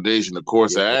foundation, a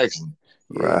course Yeah, of action.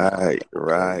 yeah. Now I Right, got okay.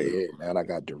 right, Yeah, now I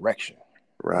got direction,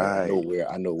 right? right.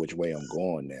 I know which way I'm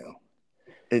going now,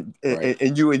 And right?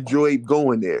 and you enjoyed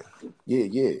going there. Yeah,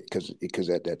 yeah. Because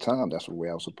at that time, that's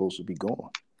where I was supposed to be going,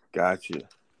 Gotcha.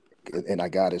 and I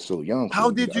got it so young. How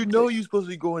So did you know you were supposed to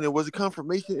be going there? Was it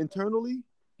confirmation internally?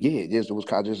 yeah, it was.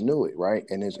 I just knew it, right?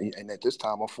 And at this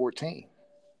time, I'm 14.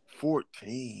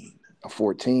 14. I'm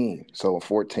 14. So I'm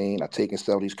 14. I take and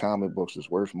sell these comic books. It's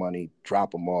worth money.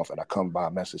 Drop them off, and I come by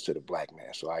a Message to the Black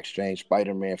Man. So I exchange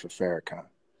Spider-Man for Farrakhan.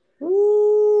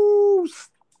 Ooh,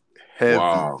 heavy.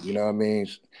 Wow. You know what I mean?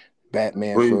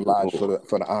 Batman for Praise the Elijah Lord.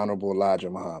 for the Honorable Elijah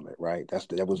Muhammad. Right?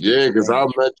 That was the Yeah, because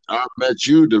exchange. I met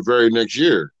you the very next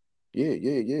year. Yeah,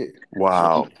 yeah, yeah. So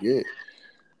Wow. yeah.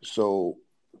 So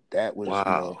that was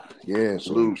Wow. yeah.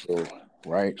 Salute.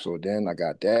 Right. So then I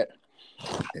got that.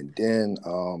 And then,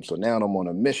 so now I'm on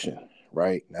a mission,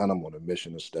 right? Now I'm on a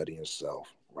mission of studying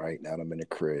self, right? Now I'm in the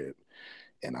crib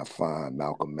and I find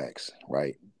Malcolm X,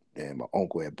 right? And my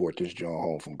uncle had brought this joint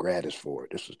home from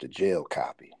Gratisford. This was the jail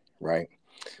copy, right?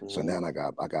 So now I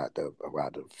got the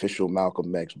official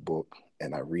Malcolm X book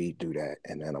and I read through that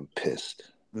and then I'm pissed.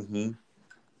 Mm-hmm.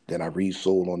 Then I read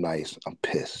Soul on Ice, I'm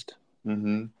pissed,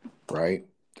 Mm-hmm. right?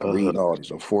 I'm Uh-huh. reading all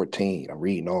these. I'm 14. I'm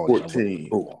reading all these. I'm running 14.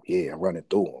 through them. Yeah, I'm running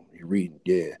through them. You read,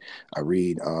 yeah. I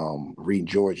read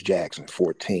George Jackson,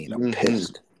 14. I'm Mm-hmm.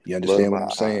 pissed. You Blood in understand my what I'm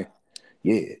eye. saying?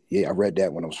 Yeah, yeah. I read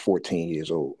that when I was 14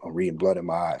 years old. I'm reading Blood in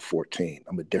My Eye at 14.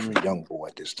 I'm a different young boy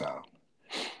at this time,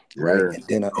 right? Yeah.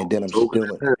 And then I'm Soaking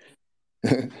still it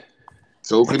in.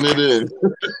 Soaking it in.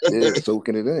 yeah,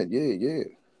 soaking it in. Yeah, yeah.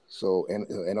 So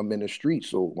and I'm in the street.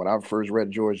 So when I first read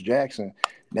George Jackson,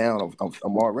 now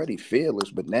I'm already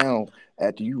fearless. But now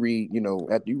after you read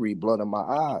Blood in My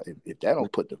Eye, if that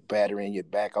don't put the battery in your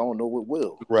back, I don't know what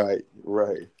will. Right,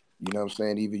 right. You know what I'm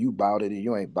saying? Either you bout it or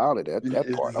you ain't bout it. At that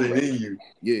It's part, I'm the ready. in you.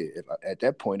 Yeah, at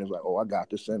that point, it's like, oh, I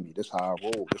got this in me. This how I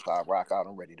roll. This how I rock out.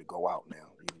 I'm ready to go out now.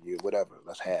 Yeah, whatever.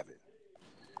 Let's have it.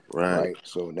 Right. Right.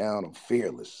 So now I'm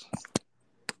fearless.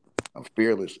 I'm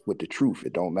fearless with the truth.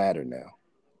 It don't matter now.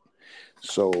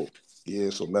 So yeah.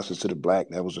 So message to the black.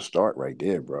 That was the start right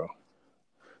there, bro.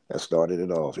 That started it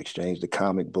off. Exchange the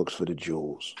comic books for the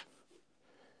jewels.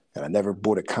 And I never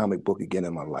bought a comic book again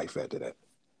in my life after that.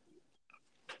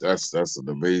 That's an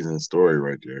amazing story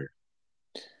right there.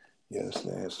 You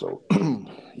understand? So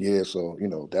yeah, so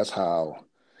that's how,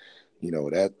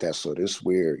 that's so this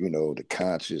where, the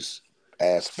conscious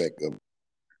aspect of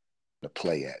the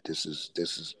play at. This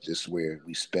is where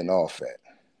we spin off at.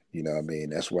 You know what I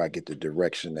mean? That's where I get the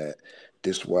direction that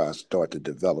this is where I start to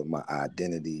develop my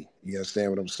identity. You understand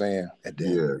what I'm saying? And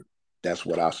then Yeah. that's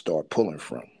what I start pulling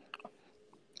from.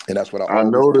 And that's what I I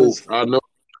always pulled noticed from.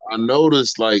 I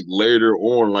noticed like later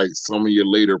on, like some of your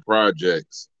later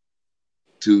projects,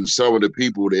 to some of the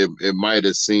people that it might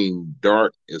have seemed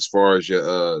dark as far as your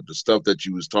the stuff that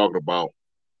you was talking about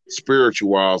spiritual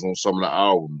wise on some of the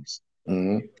albums.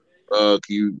 Mm-hmm. Can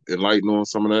you enlighten on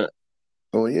some of that?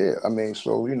 Oh yeah, I mean,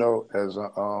 so as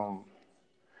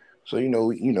so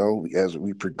as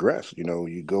we progress,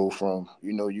 you go from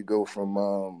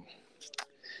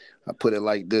I put it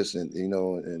like this, and and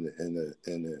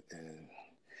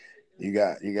you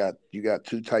got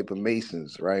two type of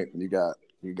masons, right? You got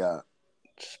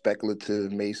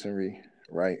speculative masonry,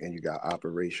 right, and you got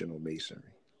operational masonry,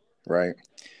 right.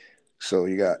 So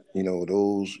you got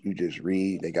those who just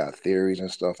read, they got theories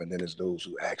and stuff, and then there's those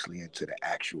who actually into the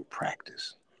actual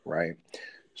practice, right.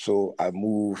 So I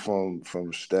moved from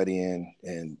studying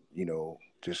and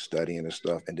just studying and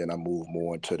stuff, and then I moved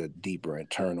more into the deeper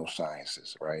internal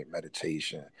sciences, right?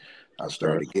 Meditation. I Okay.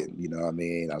 started getting, what I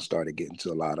mean, I started getting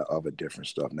to a lot of other different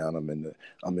stuff. Now I'm in the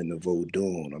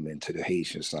Vodun. I'm into the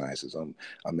Haitian sciences. I'm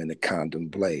in the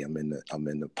Candomblé. I'm in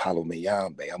the Palo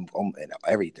Mayombe. I'm in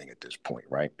everything at this point,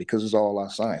 right? Because it's all our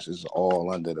science. It's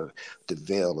all under the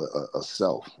veil of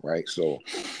self, right? So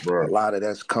a Right. lot of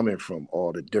that's coming from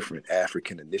all the different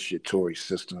African initiatory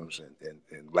systems and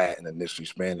Latin initiatory,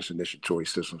 Spanish initiatory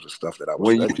systems and stuff that I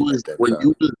was studying at that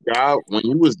time. When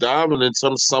you was diving in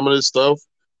some of this stuff,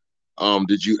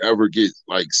 did you ever get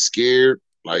like scared?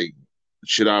 Like,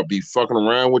 should I be fucking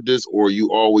around with this? Or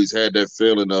you always had that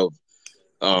feeling of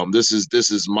this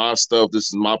is my stuff, this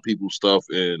is my people's stuff,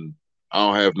 and I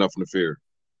don't have nothing to fear.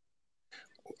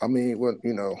 I mean, well,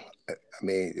 you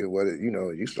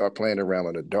start playing around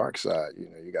on the dark side,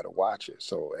 you got to watch it.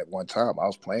 So at one time, I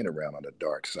was playing around on the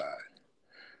dark side,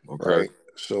 Okay. right?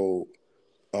 So,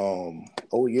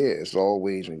 oh yeah, it's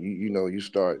always when you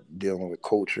start dealing with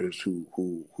cultures who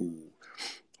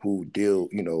deal,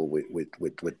 with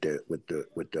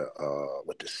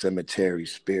the cemetery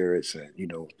spirits and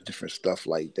different stuff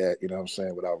like that. You know what I'm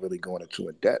saying? Without really going into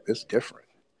in depth, it's different.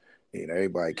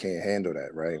 Everybody can't handle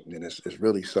that, right? And it's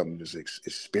really something that's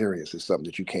experience. It's something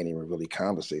that you can't even really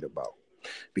conversate about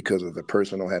because if the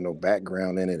person don't have no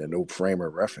background in it and no frame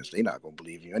of reference, they're not gonna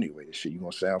believe you anyway. This shit, you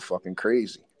gonna sound fucking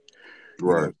crazy. You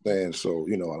know what Right. I'm saying? So,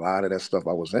 a lot of that stuff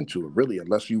I was into it. Really,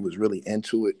 unless you was really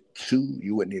into it too,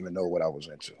 you wouldn't even know what I was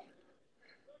into.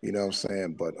 You know what I'm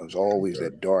saying? But there's always Okay.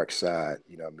 that dark side,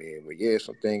 what I mean? But yeah,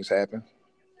 some things happen.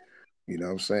 You know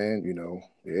what I'm saying?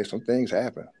 Yeah, some things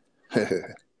happen.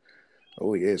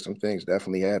 Oh yeah, some things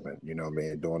definitely happen, what I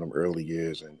mean, during them early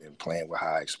years and playing with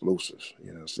high explosives,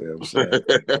 what I'm saying?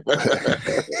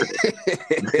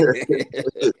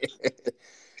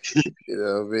 You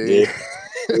know what I Yeah.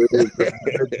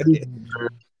 mean?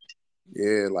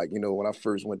 Yeah, like when I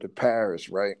first went to Paris,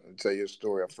 right? I'll tell you a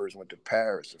story. I first went to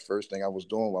Paris. The first thing I was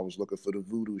doing, I was looking for the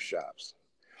voodoo shops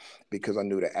because I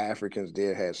knew the Africans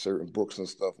there had certain books and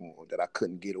stuff that I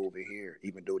couldn't get over here,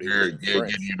 even though they was Here, in yeah, get the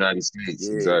French. United States.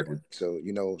 Yeah. Exactly. So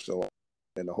so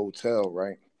in the hotel,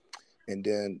 right? And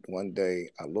then one day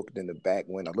I looked in the back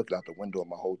window. I looked out the window of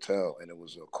my hotel, and it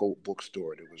was a Colt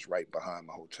bookstore that was right behind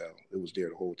my hotel. It was there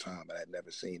the whole time. I had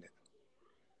never seen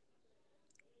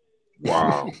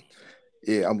Wow. it.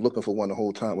 Yeah, I'm looking for one the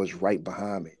whole time. It was right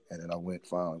behind me, and then I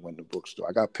finally went to the bookstore.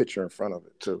 I got a picture in front of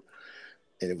it too,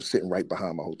 and it was sitting right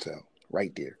behind my hotel,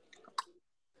 right there.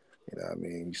 You know what I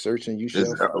mean? You searching, you Is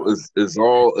shall find. is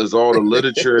all the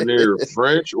literature in there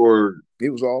French, or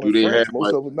It was all in do they have French. Most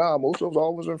like of it, nah, most of it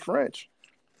all was in French.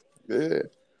 Yeah,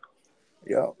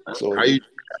 yeah. So how you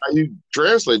how you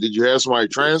translate? Did you have somebody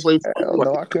translate for Hell you? Like,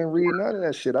 no, I couldn't read none of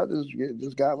that shit. I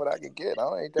just got what I could get.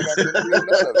 I ain't think I couldn't read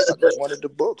none of it. I just wanted the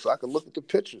book so I could look at the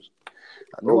pictures.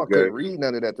 I knew I okay, couldn't read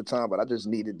none of it at the time, but I just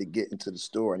needed to get into the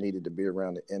store. I needed to be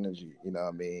around the energy, you know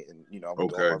what I mean? And, I was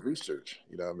doing okay. my research,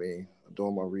 you know what I mean? I'm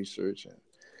doing my research and,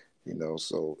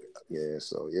 so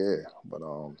yeah. But,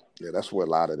 yeah, that's where a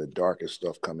lot of the darkest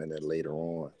stuff come in there later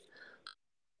on.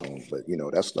 But,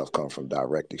 that stuff comes from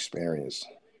direct experience.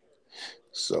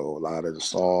 So a lot of the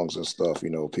songs and stuff,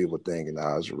 people thinking,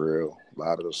 nah, it's real. A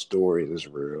lot of the stories is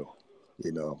real,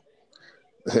 you know.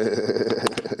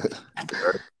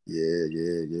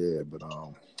 Yeah. But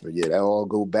yeah, that all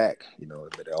go back,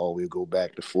 but it always go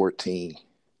back to 14.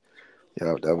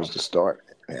 Yeah, that was the start.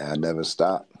 And I never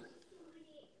stopped.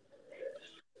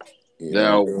 You know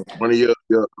Now, what I mean?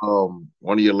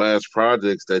 one of your last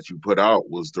projects that you put out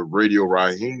was the Radio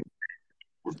Raheem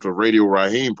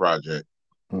project.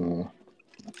 Mm-hmm.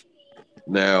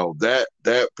 Now that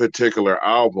particular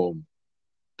album,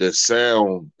 the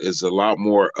sound is a lot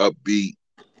more upbeat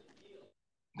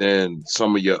than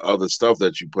some of your other stuff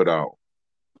that you put out.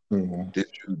 Mm-hmm.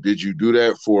 Did you do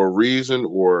that for a reason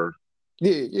or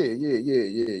Yeah.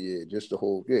 Just the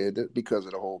whole, because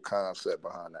of the whole concept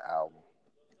behind the album.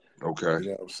 okay? You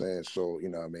know what I'm saying? So,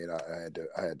 I mean, I had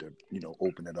to,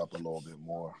 open it up a little bit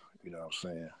more. You know what I'm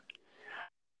saying?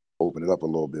 Open it up a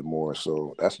little bit more.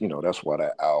 So that's why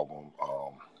that album,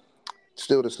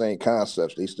 still the same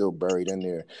concepts. They still buried in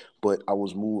there. But I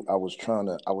was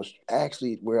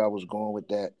actually where I was going with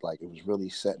that. Like it was really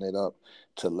setting it up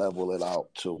to level it out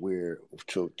to where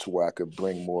I could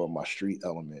bring more of my street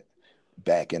element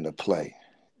back into play.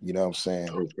 You know what I'm saying?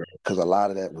 Okay. Because a lot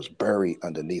of that was buried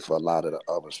underneath a lot of the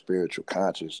other spiritual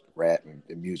conscious rap and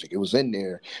music. It was in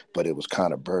there, but it was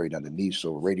kind of buried underneath.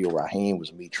 So Radio Raheem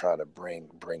was me trying to bring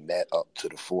that up to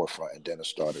the forefront, and then I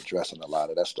started addressing a lot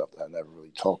of that stuff that I never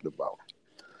really talked about.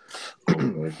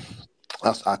 Okay.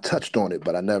 I touched on it,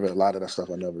 but a lot of that stuff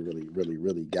I never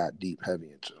really got deep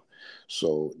heavy into.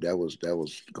 So that was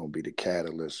gonna be the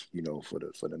catalyst, for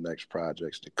the next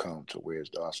projects to come to where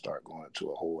I start going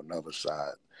to a whole another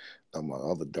side of my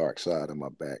other dark side of my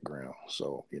background.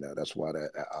 So, that's why that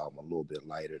album a little bit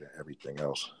lighter than everything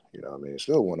else. You know what I mean? It's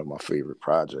still one of my favorite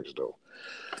projects though.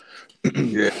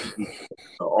 Yeah,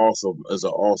 it's an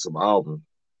awesome album.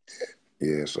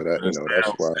 Yeah, so that, And it that's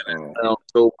sounds why and it sounds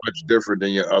so much different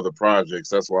than your other projects.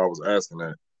 That's why I was asking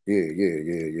that.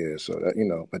 yeah. So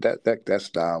that, but that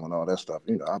style and all that stuff,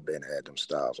 I've been had them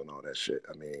styles and all that shit.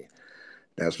 I mean,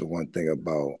 that's the one thing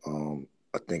about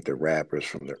I think the rappers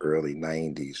from the early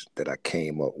 '90s that I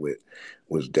came up with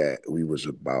was that we was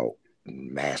about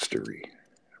mastery,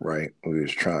 right? We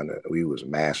was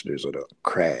masters of the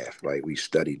craft, right? We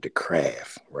studied the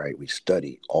craft, right? We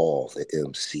studied all the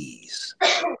MCs,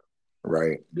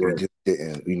 right? We Yeah. just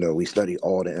didn't, we study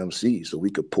all the MCs so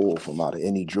we could pull from out of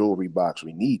any jewelry box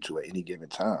we need to at any given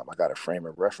time. I got a frame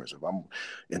of reference. If I'm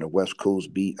in a West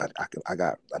Coast beat,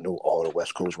 I know all the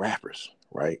West Coast rappers,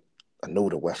 right? I know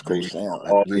the West So you Coast know sound.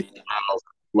 all these styles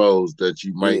and flows that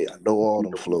you might Yeah, I know all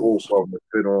you them can pull flows. from to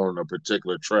fit on a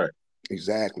particular track.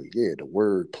 Exactly. Yeah, the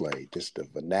wordplay, just the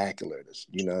vernacular,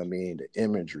 you know what I mean? The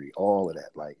imagery, all of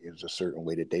that. Like it was a certain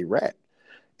way that they rap.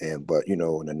 But in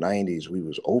the '90s, we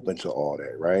was open to all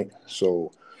that, right?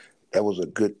 So that was a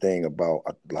good thing about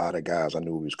a lot of guys I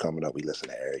knew who was coming up. We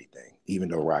listened to everything. Even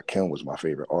though Rakim was my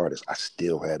favorite artist, I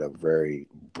still had a very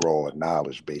broad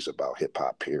knowledge base about hip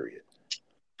hop, period.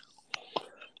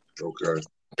 Okay.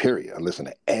 Period. I listened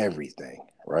to everything,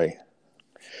 right?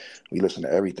 We listened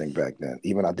to everything back then.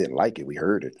 Even I didn't like it, we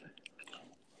heard it.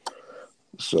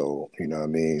 So, you know what I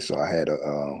mean? So I had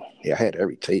I had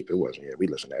every tape. It wasn't, we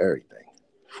listened to everything.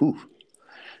 Whew,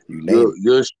 you name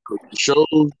Your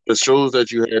shows, the shows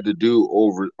that you had to do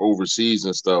overseas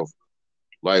and stuff.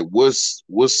 Like, what's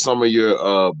some of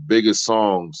your biggest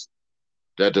songs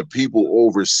that the people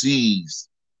overseas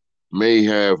may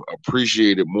have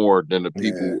appreciated more than the it.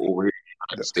 people Man, over here in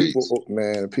the United States?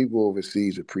 the people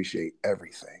overseas appreciate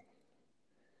everything.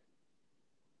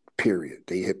 Period.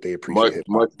 They appreciate hip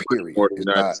Much hop. more Period. than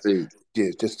It's the United not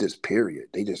States. just this period.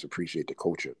 They just appreciate the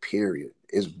culture. Period.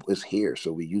 It's here,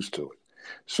 so we used to it.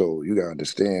 So you gotta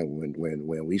understand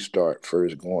when we start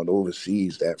first going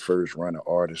overseas, that first run of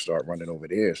artists start running over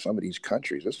there. Some of these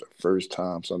countries, it's the first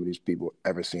time some of these people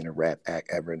ever seen a rap act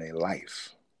ever in their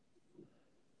life.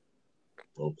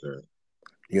 Okay.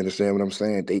 You understand what I'm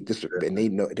saying? They just Yeah, and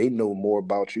they know more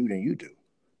about you than you do.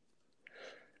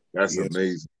 that's You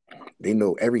amazing. They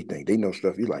know everything. They know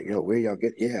stuff. You like, yo, where y'all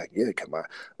get? Yeah, come on.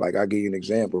 Like I'll give you an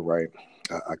example, right?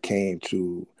 I came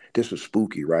to this was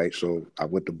spooky, right? So I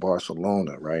went to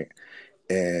Barcelona, right?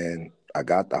 And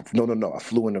I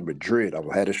flew into Madrid. I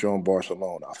had a show in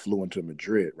Barcelona. I flew into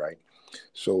Madrid, right?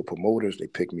 So promoters, they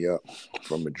picked me up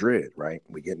from Madrid, right?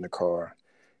 We get in the car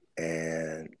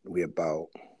and we about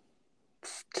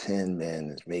 10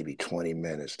 minutes, maybe 20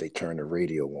 minutes, they turn the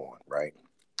radio on, right?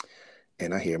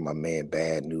 And I hear my man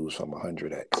Bad News from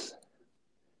 100X.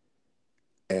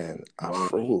 And I Wow.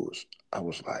 froze. I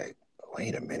was like,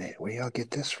 wait a minute, where y'all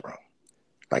get this from?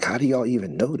 Like, how do y'all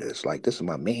even know this? Like, this is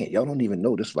my man. Y'all don't even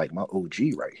know this is like my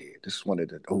OG right here. This is one of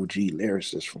the OG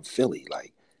lyricists from Philly.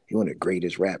 Like, he one of the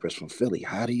greatest rappers from Philly.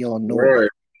 How do y'all know about Right.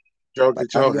 it? Y'all Like,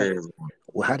 get your hands on.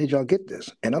 well, how did y'all get this?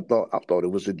 And I thought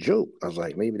it was a joke. I was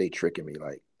like, maybe they tricking me.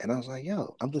 Like, and I was like,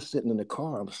 yo, I'm just sitting in the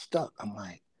car. I'm stuck. I'm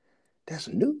like, that's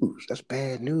news. That's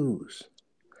bad news.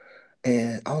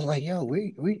 And I was like, yo,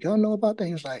 we y'all know about that?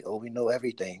 He was like, oh, we know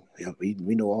everything. Yeah, we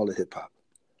know all the hip hop.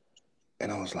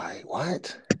 And I was like,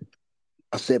 what?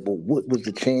 I said, but what was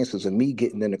the chances of me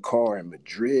getting in the car in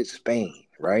Madrid, Spain,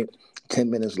 right? 10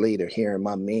 minutes later, hearing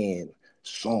my man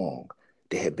song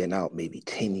that had been out maybe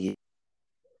 10 years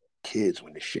kids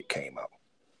when this shit came out.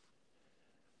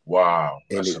 Wow,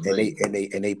 And that's it, and they amazing. and they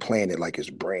and they playing it like it's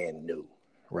brand new,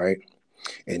 right?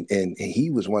 And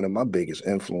he was one of my biggest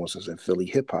influences in Philly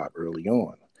hip hop early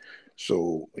on.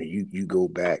 So when you go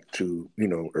back to,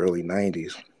 early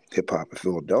 90s hip hop in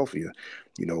Philadelphia,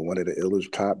 one of the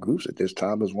illest top groups at this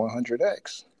time is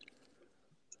 100X.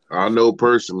 I know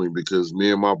personally because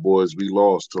me and my boys we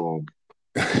lost to him,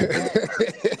 and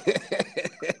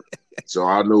so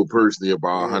I know personally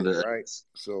about Yeah, right. 100X.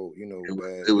 So, It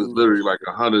Bad was News. literally like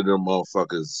 100 of them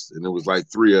motherfuckers, and it was like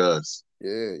three of us.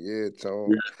 Yeah, Yeah,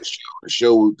 Tone.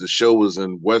 the show was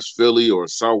in West Philly or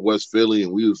Southwest Philly,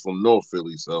 and we was from North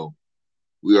Philly, so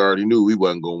we already knew we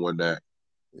wasn't gonna win that.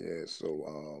 Yeah, so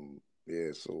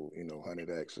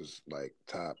 100X is like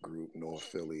top group, North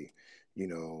Philly,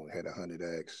 had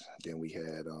 100X. Then we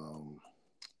had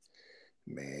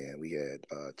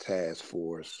Task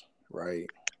Force, right?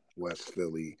 West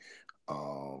Philly.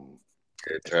 Um,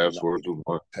 Yeah, and Task Force was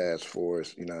one. Task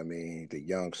Force, you know what I mean? The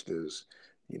youngsters,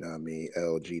 you know what I mean?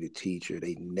 LG, the teacher,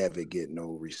 they never get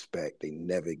no respect. They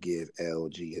never give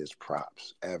LG his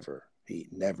props, ever. He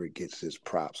never gets his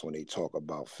props when they talk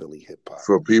about Philly hip hop.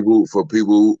 For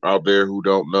people out there who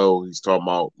don't know, he's talking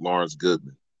about Lawrence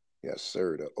Goodman. Yes,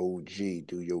 sir. The OG,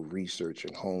 do your research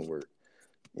and homework.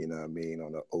 You know what I mean?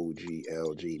 On the OG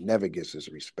LG, never gets his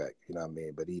respect. You know what I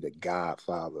mean? But he the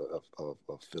godfather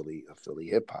of Philly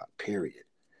hip hop. Period.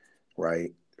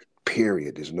 Right?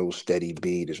 Period. There's no steady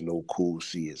B. There's no cool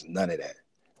C. There's none of that.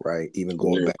 Right? Even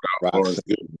going Yeah, back to rock. Lawrence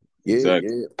Goodman. Yeah, Exactly.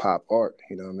 yeah. Pop art.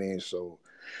 You know what I mean? So,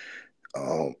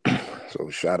 um, so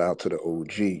shout out to the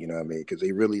OG. You know what I mean? Because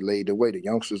they really laid the way. The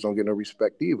youngsters don't get no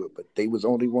respect either. But they was the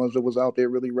only ones that was out there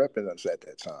really repping us at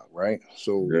that time. Right?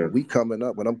 So Yeah.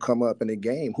 when I'm coming up in the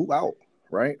game, who out?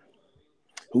 Right?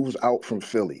 Who was out from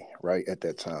Philly, right, at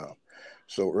that time.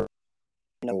 So,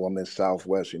 I'm in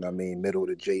Southwest, you know what I mean, middle of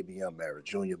the JBM era,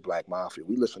 Junior Black Mafia.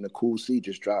 We listen to Cool C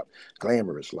just dropped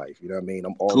Glamorous Life, you know what I mean?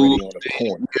 I'm Cool already on the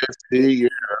corner. Yeah, CST, yeah,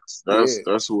 that's yeah,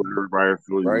 that's what everybody in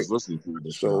Philly right? was listening to at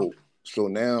this time. So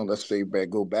now let's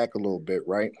go back a little bit,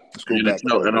 right? Let's go And, back it's, a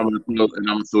little and bit. I'm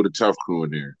gonna throw the tough crew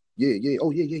in there. Yeah, yeah,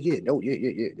 oh yeah. No,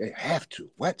 yeah. They have to.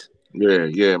 What? Yeah,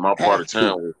 yeah. My part Have of to.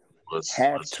 town was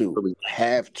Have was to. really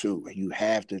Have to. You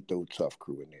have to throw Tough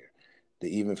Crew in there.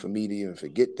 Even for me to even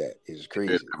forget that is yeah,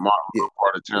 crazy. my Yeah.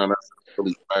 part of town. That's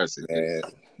really classic. Man,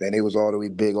 man, it was all the way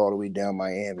big, all the way down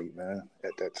Miami, man,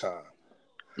 at that time.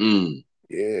 Mm,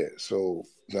 Yeah, so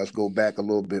let's go back a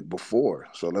little bit before.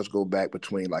 So let's go back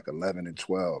between like 11 and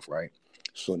 12, right?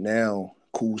 So now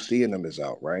Cool Seeing Them is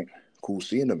out, right? Cool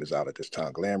Seeing Them is out at this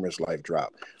time. Glamorous Life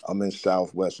drop. I'm in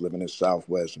Southwest, living in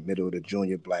Southwest, middle of the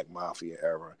Junior Black Mafia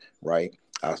era, right?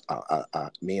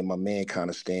 Me and my man kind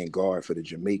of stand guard for the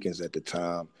Jamaicans at the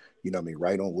time. You know what I mean?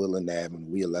 Right on Woodland Avenue.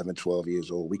 We 11, 12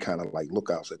 years old. We kind of like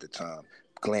lookouts at the time.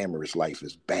 Glamorous Life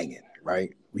is banging,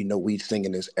 right? We know we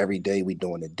singing this every day. We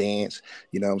doing the dance,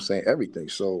 you know what I'm saying? Everything.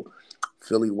 So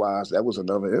Philly wise, that was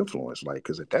another influence, like,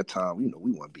 because at that time,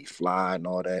 we want to be fly and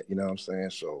all that, you know what I'm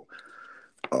saying? So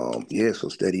yeah, so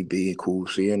Steady B and Cool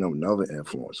seeing them another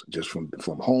influence just from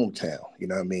hometown, you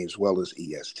know what I mean, as well as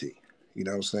EST. You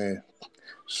know what I'm saying?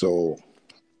 So,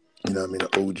 you know what I mean,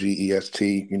 the OG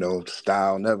EST,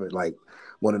 style never like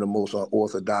one of the most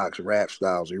unorthodox rap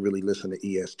styles. You really listen to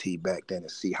EST back then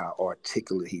and see how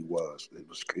articulate he was.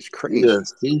 It's crazy.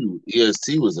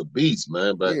 EST was a beast,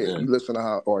 man, back Yeah, then. you listen to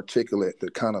how articulate the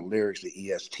kind of lyrics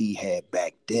the EST had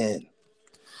back then,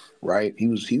 right? He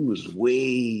was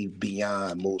way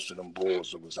beyond most of them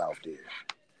boys that was out there.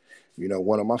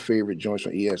 One of my favorite joints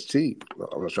on EST,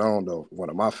 which I don't know, one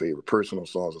of my favorite personal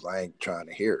songs is I Ain't Trying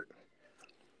to Hear It.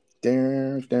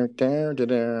 Down, down, down, down,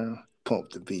 down. Pump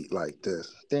the beat like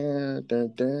this. Down,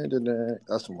 down, down, down, down.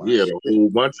 That's my shit. He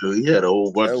had a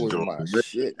whole That bunch of was joints. my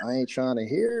shit. I ain't trying to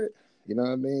hear it. You know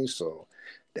what I mean? So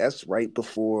that's right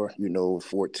before,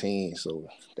 14. So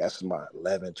that's my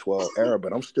 11, 12 era.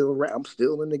 But I'm still I'm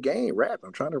still in the game, rap.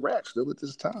 I'm trying to rap still at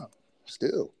this time.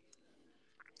 Still.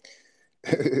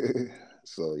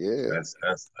 So yeah.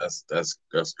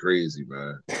 That's crazy,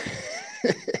 man.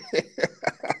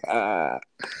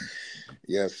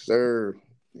 Yes, sir.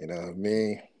 You know what I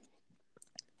mean?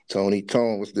 Tony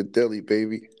Tone was the Dilly,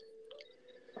 baby.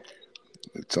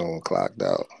 The Tone clocked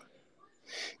out.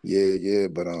 Yeah,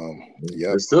 but They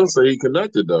yep. still say he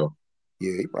connected though.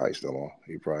 Yeah, he probably still on.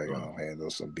 He probably handle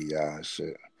some BI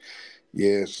shit.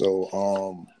 Yeah,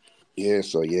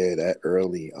 that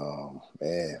early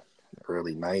man,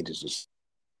 early 90s was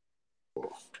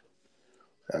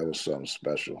that was something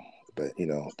special. But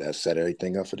that set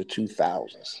everything up for the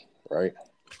 2000s, right?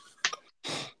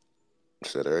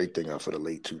 Set everything up for the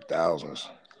late 2000s.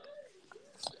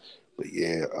 But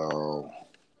a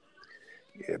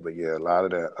lot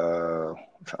of that. I'm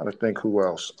trying to think who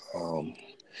else.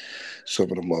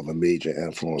 Some of them other major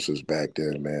influences back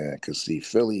then, man. Cause see,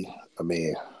 Philly. I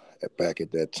mean, back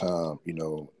at that time,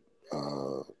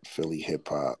 Philly hip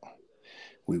hop.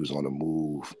 We was on the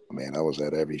move, man. I was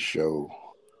at every show,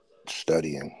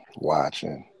 studying,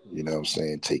 watching. You know what I'm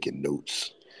saying? Taking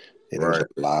notes. And there was Right.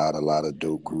 a lot of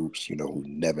dope groups, who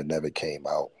never came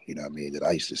out, what I mean, that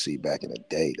I used to see back in the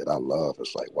day that I love.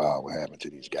 It's like, wow, what happened to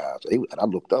these guys? And I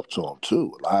looked up to them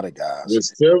too, a lot of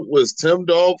guys. Was Tim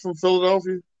Dog from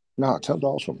Philadelphia? Nah, Tim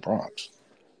Dog's from Bronx.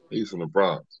 He's from the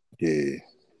Bronx. Yeah,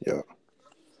 yeah.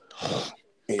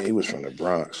 Yeah, he was from the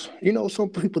Bronx. Some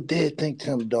people did think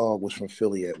Tim Dog was from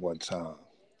Philly at one time.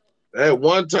 At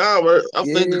one time, I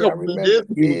think a Yeah, I couple people remember. did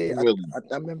think he was Yeah, from Philly.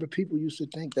 I remember people used to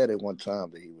think that at one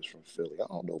time that he was from Philly. I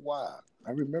don't know why.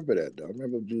 I remember that though. I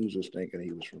remember dudes was thinking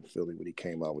he was from Philly when he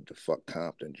came out with the Fuck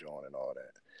Compton joint and all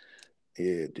that.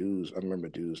 Yeah, dudes. I remember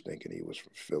dudes thinking he was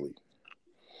from Philly.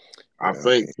 I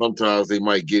think sometimes they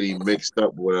might get him mixed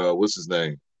up with what's his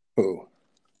name? Who?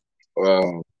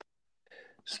 Um,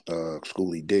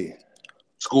 Schoolie D.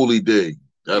 Schoolie D.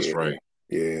 That's Yeah, right.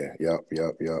 yeah, yep,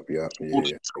 yeah.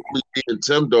 Schoolie D and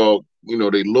Tim Dog,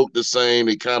 they look the same.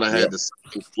 They kind of Yeah, had the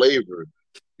same flavor.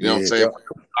 You know what I'm yeah, saying?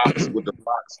 yeah. With the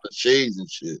box and the shades and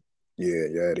shit.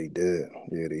 Yeah, they did.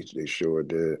 Yeah, they sure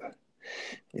did.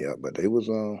 Yeah, but they was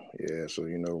so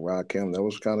Rakim, that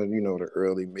was kind of, the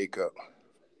early makeup.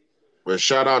 But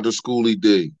shout out to Schoolie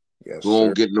D, Yes, who sir.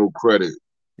 don't get no credit.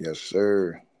 Yes,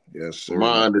 sir. Yes, From sir.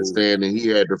 my No. understanding, he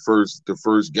had the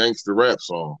first gangster rap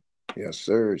song. Yes,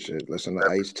 sir. Shit. Listen to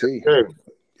Ice T. Yeah.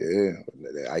 Yeah.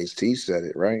 The Ice T said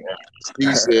it, right?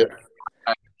 He said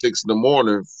 6 in the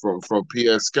morning from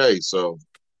PSK. So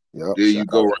Yep. there you Shout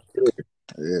go out. right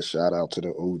there. Yeah, shout out to the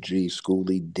OG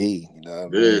Schoolie D. You know what I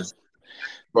mean? There's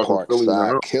fucking Philly in the Parkside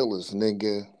house. Killers,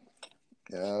 nigga.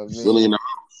 You know what I Philly in mean?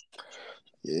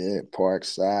 the Yeah,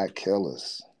 Parkside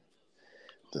Killers.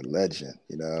 The legend,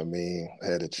 you know what I mean? I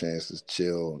had a chance to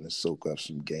chill and soak up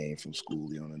some game from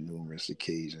Schoolie on numerous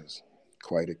occasions.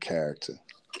 Quite a character.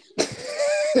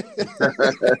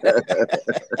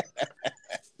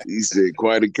 He said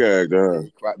quite a character,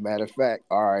 huh? Matter of fact,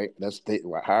 all right, let's take.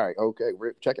 All right, okay,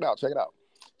 check it out, check it out.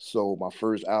 So my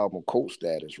first album, Cult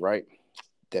Status, right?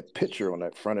 That picture on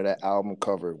the front of that album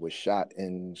cover was shot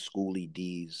in Schoolie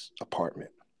D's apartment.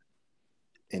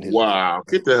 In his, Wow,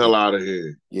 get the hell out of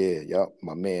here. yeah, yep.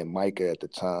 My man Micah at the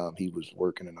time, he was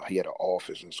working he had an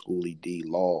office in Schoolie D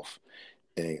loft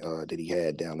and that he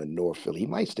had down in North Philly. He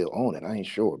might still own it. I ain't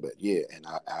sure, but yeah. And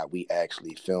we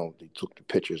actually filmed. He took the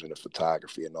pictures and the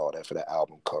photography and all that for the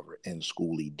album cover in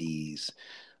Schoolie D's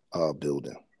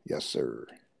building. Yes, sir.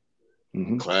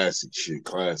 Mm-hmm. Classic shit,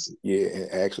 classic. Yeah,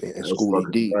 and actually, and That's Schoolie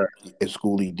fucking D, right. had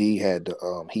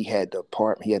he had the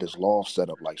apartment. He had his loft set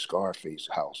up like Scarface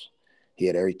house. He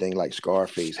had everything like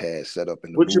Scarface had set up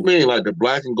in the What you movie. mean, like the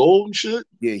black and gold and shit?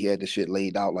 Yeah, he had the shit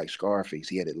laid out like Scarface.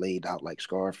 He had it laid out like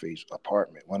Scarface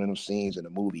apartment. One of them scenes in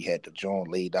the movie had the joint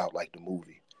laid out like the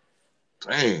movie.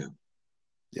 Damn.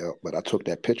 Yeah, but I took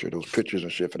those pictures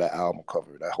and shit for that album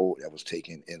cover. That was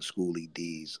taken in Schoolie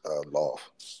D's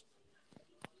loft.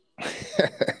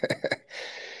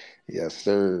 Yes,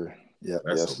 sir. Yep,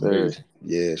 That's yes, sir. amazing.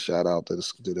 Yeah, shout out to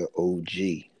the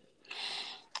OG.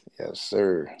 Yes,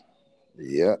 sir.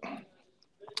 Yep. Pat,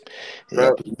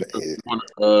 Yep. you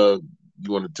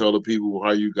want to tell the people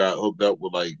how you got hooked up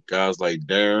with like guys like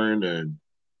Darren and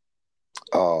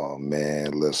Oh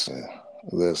man, listen.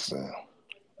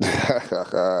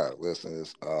 Listen,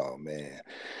 oh man.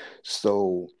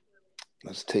 So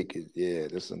let's take it. Yeah,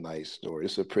 this is a nice story.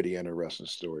 It's a pretty interesting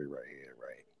story right here,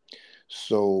 right?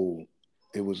 So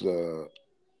it was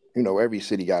every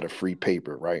city got a free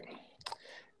paper, right?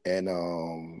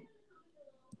 And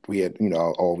we had, I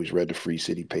always read the free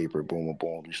city paper, boom, boom,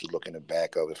 boom. We used to look in the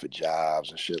back of it for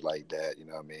jobs and shit like that, you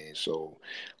know what I mean? So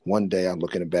one day I'm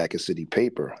looking in the back of city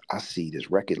paper, I see this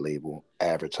record label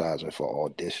advertising for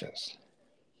auditions,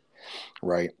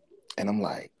 right? And I'm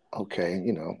like, okay,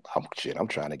 I'm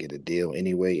trying to get a deal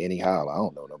anyway, anyhow. I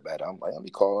don't know no better. I'm like, let me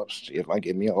call up, see if I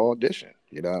get me an audition.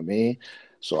 You know what I mean?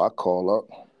 So I call up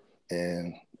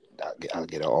and I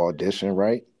get an audition,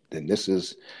 right? Then this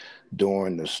is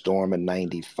during the storm of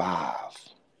 95,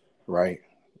 right?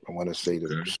 I want to say the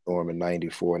Okay. storm in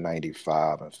 94,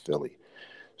 95 in Philly.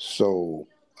 So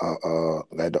I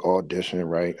had the audition,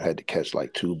 right? I had to catch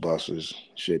like two buses,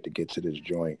 shit, to get to this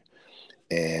joint.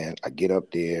 And I get up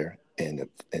there and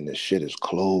the shit is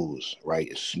closed, right?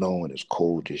 It's snowing, it's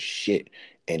cold as shit,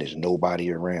 and there's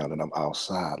nobody around, and I'm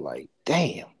outside like,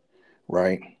 damn,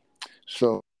 right?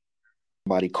 So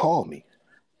somebody called me.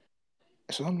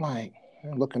 So I'm like,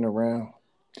 I'm looking around.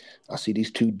 I see these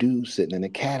two dudes sitting in a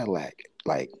Cadillac,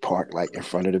 like parked like in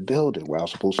front of the building where I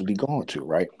was supposed to be going to,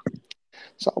 right?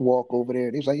 So I walk over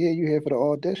there. They was like, "Yeah, you here for the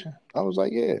audition?" I was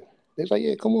like, "Yeah." They was like,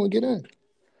 "Yeah, come on, get in."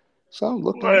 So I'm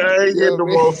looking like, I ain't you getting know the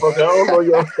what motherfucker. I don't know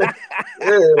your. I Yeah,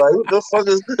 mean? like what the fuck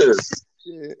is this?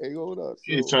 Yeah, hey, hold up.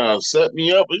 You So trying to set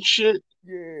me up and shit?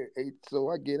 yeah, hey, so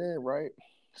I get in, right?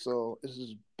 So this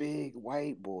is big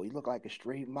white boy. He look like a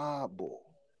straight mob boy.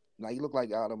 Now he look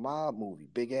like out of a mob movie.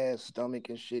 Big ass stomach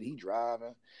and shit. He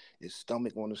driving, his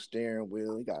stomach on the steering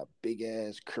wheel. He got big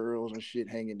ass curls and shit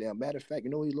hanging down. Matter of fact, you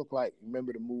know what he look like?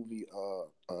 Remember the movie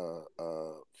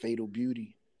Fatal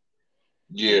Beauty?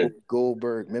 Yeah,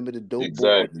 Goldberg. Remember the dope boy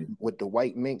exactly. with the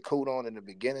white mink coat on in the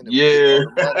beginning of getting Yeah. all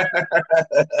the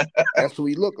money? That's who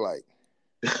he looked like.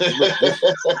 He looked just,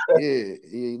 yeah,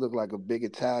 he looked like a big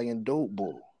Italian dope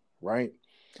bull, right?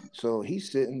 So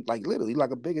he's sitting like literally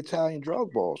like a big Italian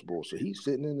drug boss bull. So he's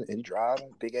sitting in and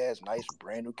driving, big ass, nice,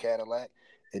 brand new Cadillac,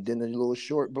 and then the little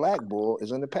short black bull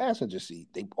is in the passenger seat.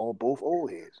 They all both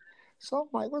old heads. So I'm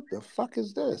like, what the fuck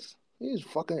is this? He's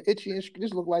fucking itchy and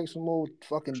this look like some old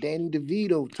fucking Danny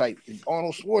DeVito type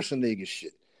Arnold Schwarzenegger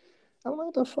shit. I'm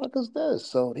like, the fuck is this?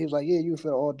 So he was like, yeah, you for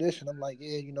the audition. I'm like,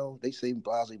 yeah, they say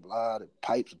blah, blah, blah, the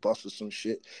pipes busted some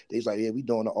shit. He's like, yeah, we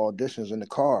doing the auditions in the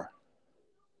car.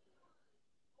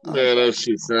 I was Man, that like,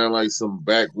 shit sound like some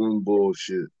backroom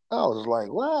bullshit.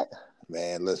 what?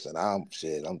 Man, listen, man,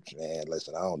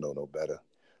 listen, I don't know no better.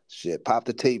 Shit, pop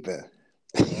the tape in.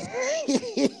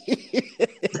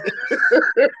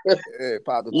 Yeah,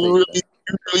 pop the You tape really, in.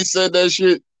 you really said that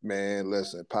shit? Man,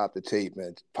 listen, pop the tape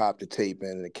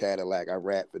in the Cadillac. I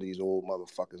rap for these old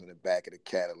motherfuckers in the back of the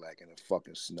Cadillac in the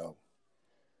fucking snow.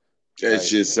 That Right?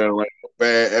 shit sound like a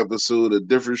bad episode of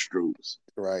Different Strokes.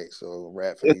 Right. So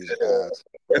rap for these guys.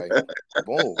 Right.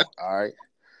 Boom. All right.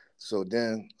 So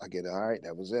then I get all right.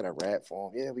 That was it. I rap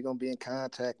for them. Yeah, we're gonna be in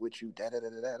contact with you. Da da da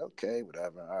da da. Okay,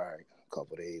 whatever. All right. A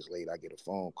couple of days later, I get a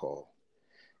phone call.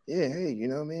 Yeah, hey, you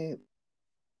know what I mean?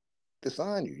 To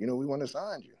sign you. We want to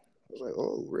sign you. I was like,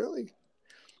 oh, really?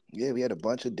 Yeah, we had a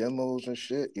bunch of demos and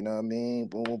shit. You know what I mean?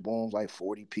 Boom, boom, boom. Like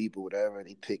 40 people, whatever.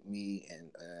 They picked me and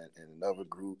another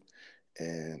group,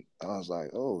 and I was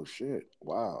like, oh shit,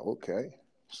 wow, okay.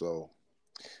 So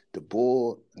the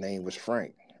bull name was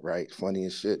Frank, right? Funny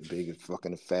as shit, big and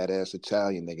fucking fat ass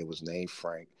Italian nigga was named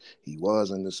Frank. He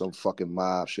was into some fucking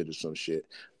mob shit or some shit.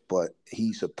 But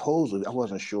he supposedly, I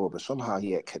wasn't sure, but somehow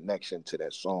he had connection to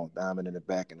that song, Diamond in the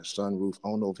Back and the Sunroof. I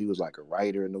don't know if he was like a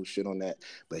writer or no shit on that,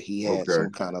 but he had Okay.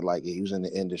 some kind of like, yeah, he was in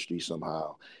the industry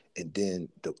somehow. And then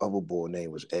the other boy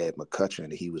name was Ed McCutcheon,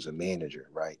 and he was a manager,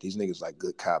 right? These niggas like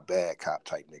good cop, bad cop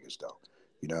type niggas, though.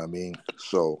 You know what I mean?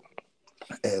 So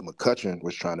Ed McCutcheon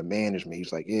was trying to manage me.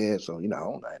 He's like, yeah, so I don't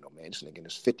know, man. This nigga in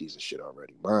his 50s and shit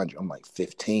already. Mind you, I'm like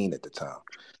 15 at the time.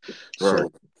 Right.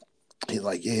 So he's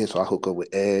like, yeah. So I hook up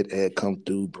with Ed. Ed come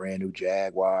through, brand new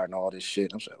Jaguar and all this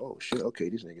shit. I'm saying, oh shit, okay,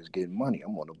 these niggas getting money.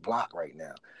 I'm on the block right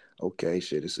now. Okay,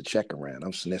 shit, it's a check around.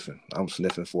 I'm sniffing. I'm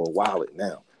sniffing for a wallet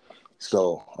now.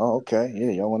 So, oh, okay, yeah,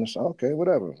 y'all want to? Okay,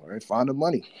 whatever. All right, find the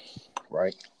money,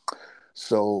 right?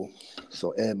 So,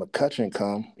 so Ed McCutcheon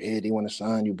come. Ed, he want to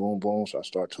sign you. Boom, boom. So I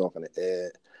start talking to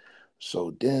Ed.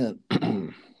 So then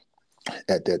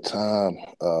at that time,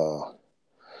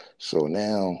 so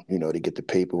now, they get the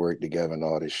paperwork together and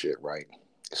all this shit, right?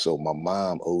 So my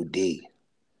mom OD.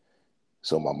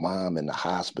 So my mom in the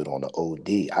hospital on the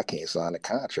OD. I can't sign the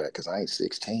contract because I ain't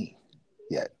 16.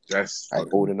 yet. That's I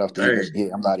ain't old fucking enough to even, dang.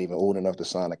 yeah, I'm not even old enough to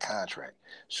sign a contract.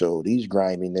 So these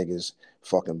grimy niggas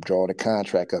fucking draw the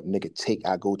contract up, nigga.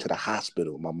 I go to the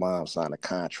hospital. My mom signed a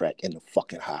contract in the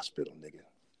fucking hospital,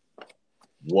 nigga.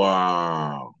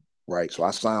 Wow. Right. So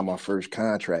I signed my first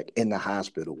contract in the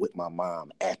hospital with my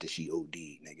mom after she OD'd,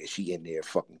 nigga. She in there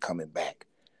fucking coming back.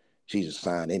 She just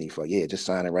signed any fuck. Yeah, just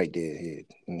sign it right there.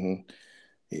 Here.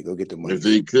 Yeah, go get the money. If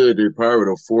they could, they probably would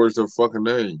have forged their fucking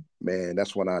name. Man,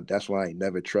 that's why I ain't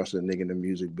never trusted a nigga in the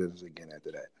music business again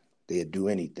after that. They'd do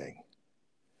anything.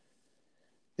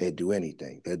 They'd do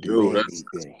anything. They'd do Yo, that's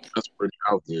anything. that's pretty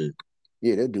out there.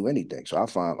 Yeah, they'd do anything. So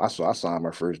I signed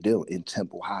my first deal in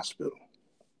Temple Hospital.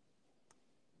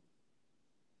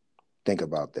 Think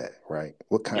about that, right?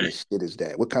 What kind Dang. of shit is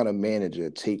that? What kind of manager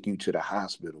take you to the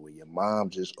hospital where your mom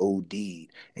just OD'd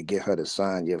and get her to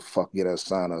get her to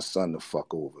sign her son the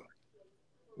fuck over?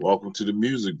 Welcome to the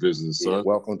music business, Yeah, son.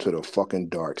 welcome to the fucking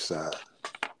dark side.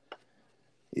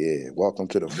 Yeah, welcome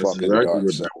to the That's fucking exactly dark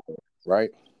what side, that was. right?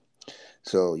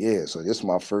 So yeah, so this is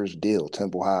my first deal,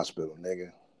 Temple Hospital,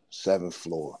 nigga, 7th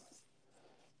floor.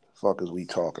 Fuck is we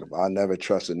talking about? I never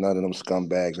trusted none of them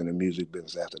scumbags in the music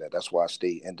business after that. That's why I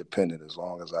stayed independent as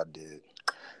long as I did.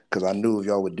 Because I knew if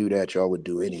y'all would do that, y'all would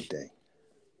do anything.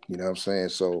 You know what I'm saying?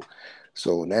 So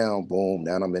now, boom,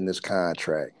 now I'm in this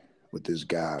contract with this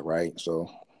guy, right? So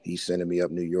he's sending me up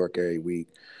New York every week,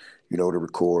 to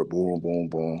record, boom, boom,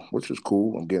 boom, which was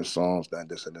cool. I'm getting songs done,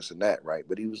 this and this and that, right?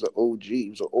 But he was an OG, he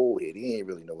was an old head. He ain't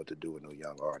really know what to do with no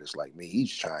young artist like me.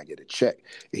 He's trying to get a check.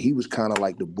 And he was kind of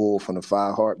like the bull from the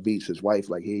Five Heartbeats. His wife,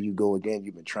 like, here you go again.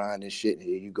 You've been trying this shit.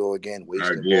 Here you go again,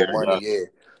 wasting Yeah, more money. Yeah.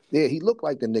 Yeah, he looked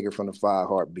like the nigga from the Five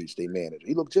Heartbeats they manager.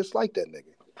 He looked just like that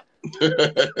nigga. I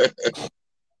get it.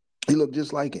 He looked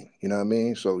just like him, you know what I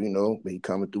mean? So, he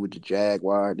coming through with the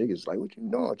Jaguar, niggas like, what you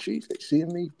doing, Chief? They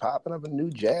seeing me popping up in new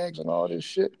Jags and all this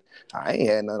shit. I ain't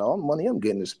had none. All the money I'm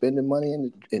getting is spending money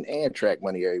in Amtrak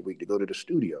money every week to go to the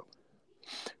studio.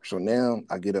 So now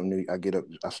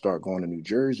I start going to New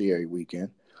Jersey every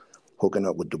weekend, hooking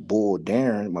up with the bull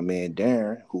Darren, my man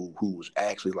Darren, who was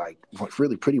actually like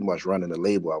really pretty much running the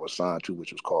label I was signed to,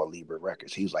 which was called Libra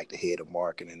Records. He was like the head of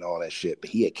marketing and all that shit. But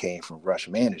he had came from Rush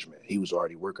Management. He was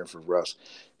already working for Russ.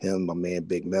 Him, my man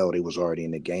Big Mel, they was already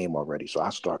in the game already. So I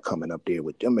start coming up there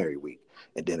with them every week.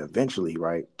 And then eventually,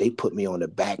 right, they put me on the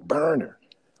back burner.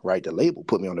 Right, the label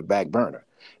put me on the back burner.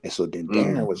 And so then Mm.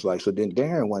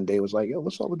 Darren one day was like, yo,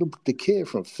 what's up with the kid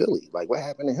from Philly? Like, what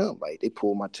happened to him? Like, they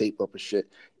pulled my tape up and shit.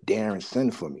 Darren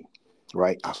sent for me,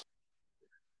 right?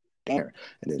 Darren.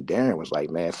 And then Darren was like,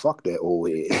 man, fuck that old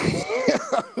head.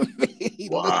 He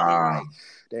looked at me Wow. right.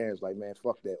 Darren's like, man,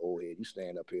 fuck that old head. You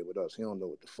stand up here with us. He don't know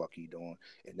what the fuck he doing.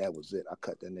 And that was it. I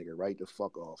cut that nigga right the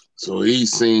fuck off. So he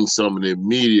seen something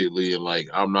immediately and like,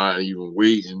 I'm not even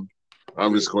waiting.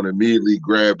 I'm Yeah, just gonna immediately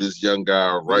grab this young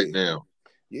guy right yeah. now.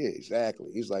 Yeah,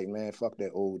 exactly. He's like, man, fuck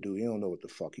that old dude. He don't know what the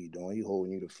fuck he doing. He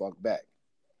holding you the fuck back.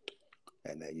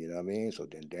 And that, you know what I mean? So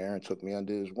then Darren took me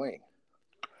under his wing.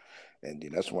 And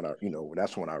then that's when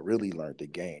I really learned the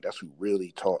game. That's who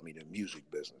really taught me the music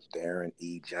business. Darren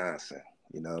E. Johnson.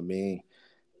 You know what I mean?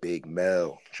 Big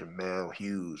Mel, Jamel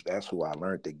Hughes. That's who I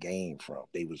learned the game from.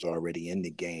 They was already in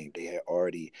the game. They had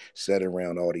already sat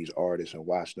around all these artists and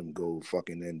watched them go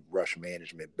fucking in Rush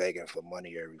Management begging for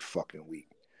money every fucking week.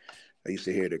 I used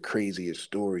to hear the craziest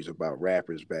stories about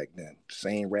rappers back then.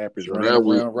 Same rappers So running that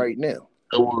was around right now.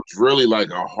 it was really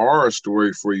like a horror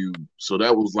story for you. So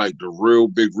that was like the real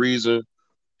big reason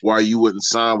why you wouldn't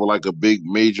sign with like a big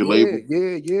major Yeah, label.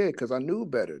 yeah, because I knew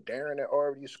better. Darren had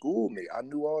already schooled me. I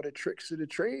knew all the tricks of the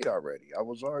trade already. I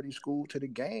was already schooled to the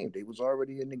game. They was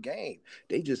already in the game.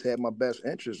 They just had my best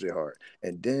interest at heart.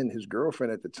 And then his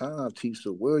girlfriend at the time,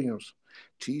 Tisa Williams,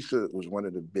 Tisa was one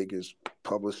of the biggest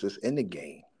publicists in the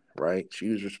game, right? She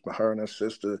was just her and her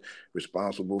sister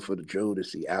responsible for the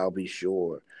Jodeci, Albie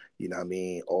Shore, you know what I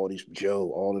mean? All these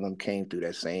Joe, all of them came through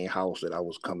that same house that I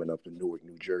was coming up to Newark,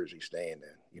 New Jersey, staying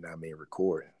in, you know what I mean,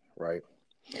 recording, right?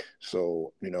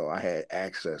 So, I had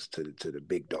access to the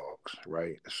big dogs,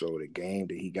 right? So the game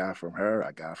that he got from her,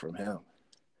 I got from him.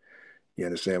 You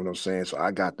understand what I'm saying? So I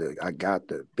got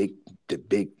the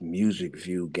big music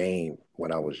view game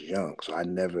when I was young. So I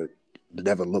never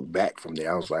looked back from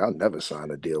there. I was like, I'll never sign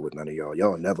a deal with none of y'all.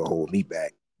 Y'all never hold me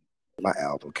back. My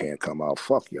album can't come out.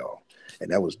 Fuck y'all.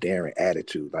 And that was Darren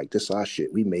attitude. Like, this our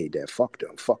shit. We made that. Fuck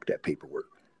them. Fuck that paperwork.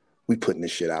 We putting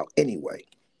this shit out anyway.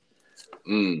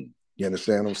 Mm. You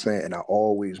understand what I'm saying? And I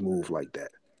always move like that.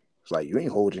 It's like, you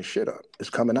ain't holding shit up. It's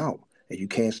coming out. And you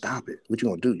can't stop it. What you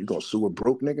gonna do? You gonna sue a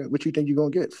broke nigga? What you think you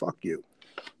gonna get? Fuck you.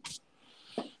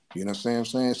 You know what I'm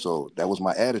saying? So that was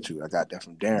my attitude. I got that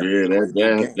from Darren. Yeah, He that played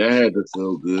no that that games. had to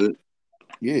feel good.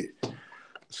 Yeah.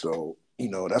 So,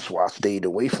 that's why I stayed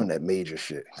away from that major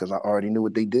shit, because I already knew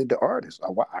what they did to artists.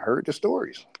 I heard the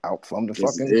stories out from the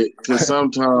fucking. Because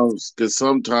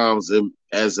sometimes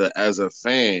as a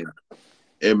fan,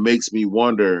 it makes me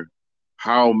wonder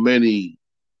how many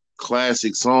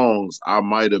classic songs I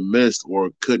might have missed or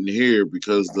couldn't hear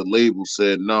because the label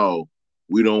said no,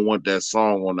 we don't want that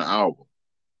song on the album.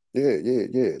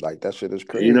 Yeah. Like, that shit is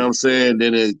You know what crazy. I'm saying?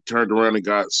 Then it turned around and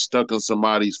got stuck in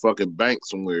somebody's fucking bank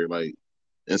somewhere, like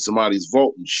in somebody's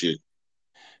vault and shit.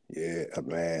 Yeah,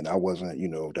 man, I wasn't,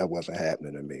 that wasn't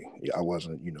happening to me. I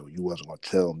wasn't, you wasn't gonna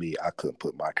tell me I couldn't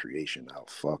put my creation out.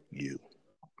 Fuck you.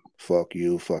 Fuck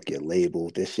you. Fuck your label.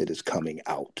 This shit is coming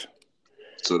out.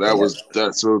 So And that was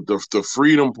that's, that. So the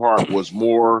freedom part was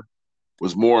more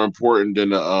important than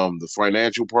the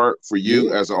financial part for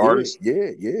you as an artist.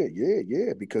 yeah.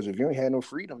 Because if you ain't had no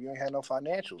freedom, you ain't had no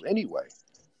financials anyway.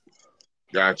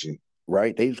 Got you.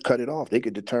 Right? They just cut it off. They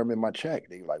could determine my check.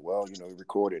 They were like, well, we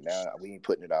recorded now. We ain't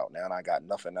putting it out. Now I got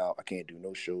nothing out. I can't do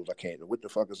no shows. I can't. What the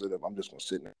fuck is it? I'm just gonna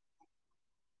sit in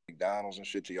McDonald's and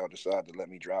shit till y'all decide to let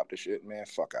me drop the shit. Man,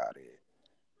 fuck out of here.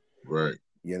 Right.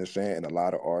 You understand? And a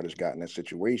lot of artists got in that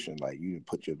situation. Like, you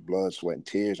put your blood, sweat, and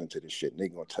tears into this shit, and they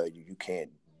gonna tell you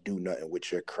can't do nothing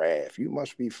with your craft. You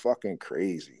must be fucking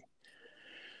crazy.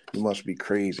 You must be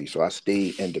crazy. So I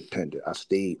stayed independent. I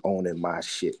stayed owning my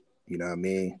shit. You know what I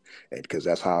mean? And because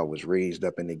that's how I was raised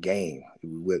up in the game.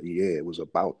 It was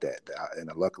about that. And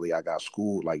luckily, I got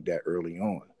schooled like that early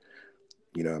on.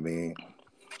 You know what I mean?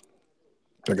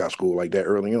 I got schooled like that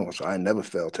early on, so I never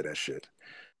fell to that shit.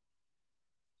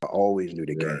 I always knew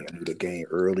the Right. game. I knew the game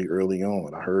early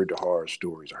on. I heard the horror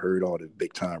stories. I heard all the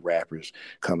big time rappers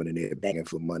coming in there begging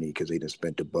for money because they didn't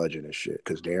spend the budget and shit.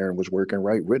 Because Darren was working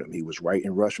right with him. He was right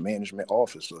in Rush Management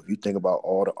office. So if you think about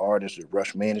all the artists that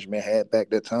Rush Management had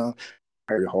back that time,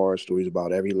 I heard horror stories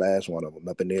about every last one of them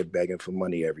up in there begging for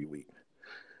money every week.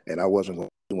 And I wasn't going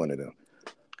to be one of them.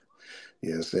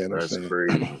 You understand what I'm That's saying?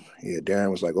 crazy. Yeah,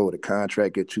 Darren was like, oh, the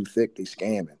contract get too thick, they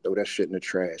scamming. Throw that shit in the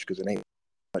trash because it ain't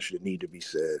much that need to be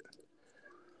said.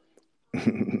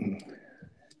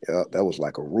 Yeah, that was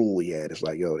like a rule he had. It's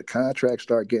like, yo, the contracts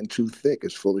start getting too thick.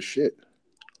 It's full of shit.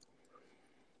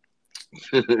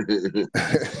 It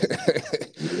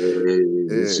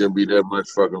Yeah, shouldn't be that much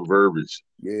fucking verbiage.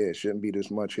 yeah, it shouldn't be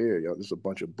this much here, yo. This is a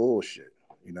bunch of bullshit.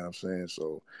 You know what I'm saying?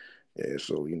 So, yeah,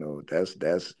 so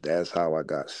that's how I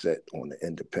got set on the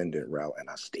independent route, and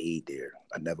I stayed there.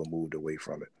 I never moved away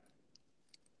from it.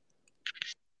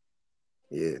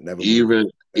 Yeah, never moved Even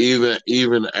away.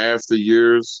 even after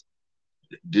years,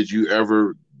 did you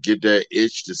ever get that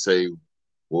itch to say,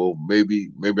 well,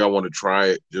 maybe I want to try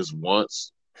it just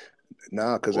once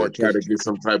Nah, because or at try this, to get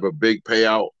some type of big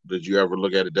payout? Did you ever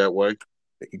look at it that way?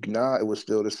 nah, it was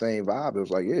still the same vibe. It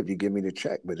was like, yeah, if you give me the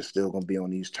check, but it's still gonna be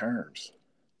on these terms,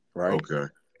 right? Okay,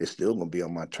 It's still gonna be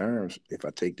on my terms. If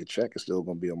I take the check, it's still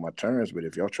gonna be on my terms. But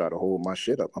if y'all try to hold my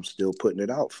shit up, I'm still putting it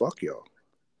out. Fuck y'all.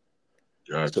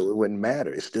 So gotcha. it wouldn't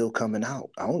matter. It's still coming out.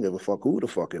 I don't give a fuck who the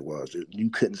fuck it was. You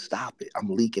couldn't stop it. I'm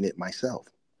leaking it myself.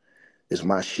 It's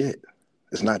my shit.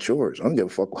 It's not yours. I don't give a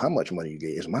fuck how much money you get.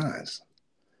 It's mine.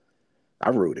 I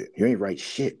wrote it. You ain't write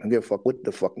shit. I don't give a fuck what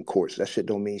the fucking courts. That shit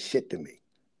don't mean shit to me.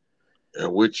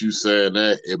 And with you saying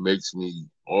that, it makes me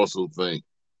also think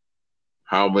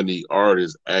how many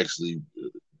artists actually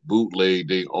bootleg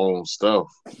their own stuff,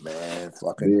 Man,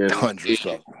 fucking being hundreds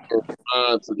of them.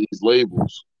 signed to these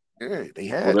labels Yeah, they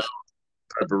for had that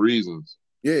to. type of reasons.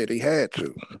 Yeah, they had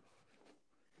to.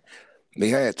 They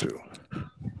had to.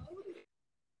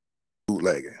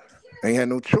 Bootlegging. They had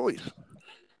no choice.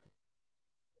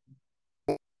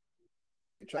 They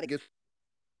try to get.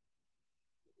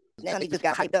 Now they just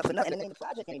got hyped up for nothing, and then the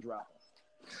project ain't dropping.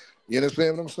 You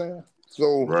understand what I'm saying?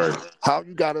 So Right. how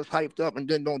you got us hyped up and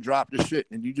then don't drop the shit,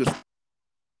 and you just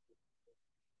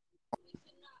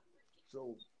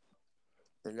so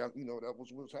and that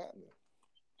was what's happening.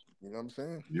 You know what I'm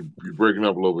saying? You're breaking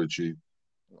up a little bit, Chief.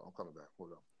 No, I'm coming back.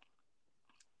 Hold up.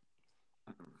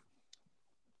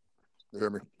 You hear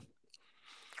me?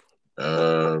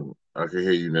 I can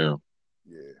hear you now.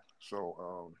 Yeah.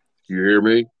 So Can you hear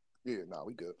me? yeah, nah,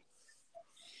 we good.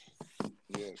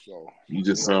 Yeah, so You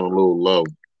just sound a little low.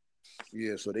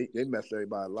 yeah, so they messed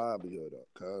everybody's livelihood up,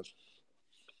 cuz.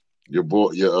 Your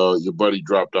buddy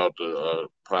dropped out the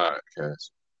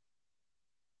podcast.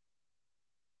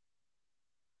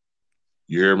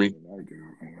 You hear me?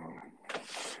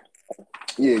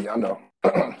 Yeah, I know.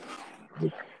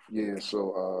 Yeah,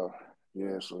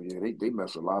 they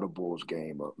messed a lot of Bulls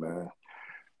game up, man.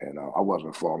 And I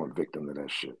wasn't falling victim to that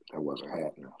shit. That wasn't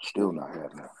happening. Still not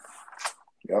happening.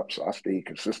 Yep. So I stayed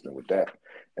consistent with that,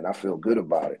 and I feel good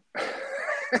about it.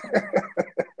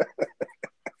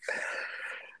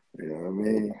 You know what I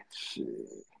mean? Shit.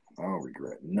 I don't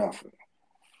regret nothing.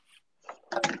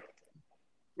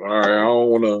 All right, I don't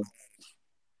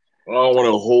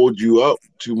wanna hold you up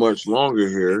too much longer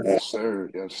here. Yes, sir.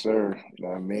 Yes, sir. You know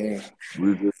what I mean?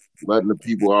 We're just letting the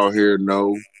people out here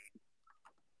know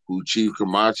who Chief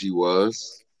Kamachi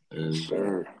was Yes, and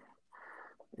sir.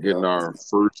 getting Yup. our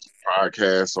first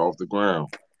podcast off the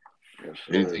ground. Yes,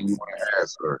 sir. Anything you want to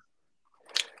ask her?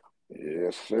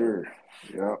 Yes, sir.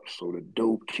 Yep. So the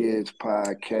Dope Kids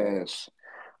podcast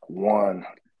one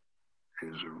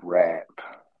is a wrap.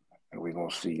 And we're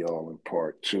gonna see y'all in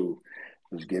part two.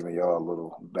 Just giving y'all a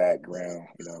little background,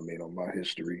 you know what I mean, on my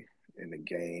history in the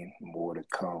game. More to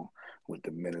come with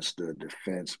the Minister of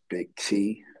Defense, Big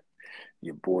T.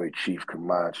 Your boy Chief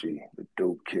Kamachi, the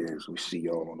Dope Kids. We see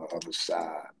y'all on the other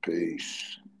side.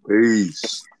 Peace.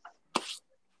 Peace.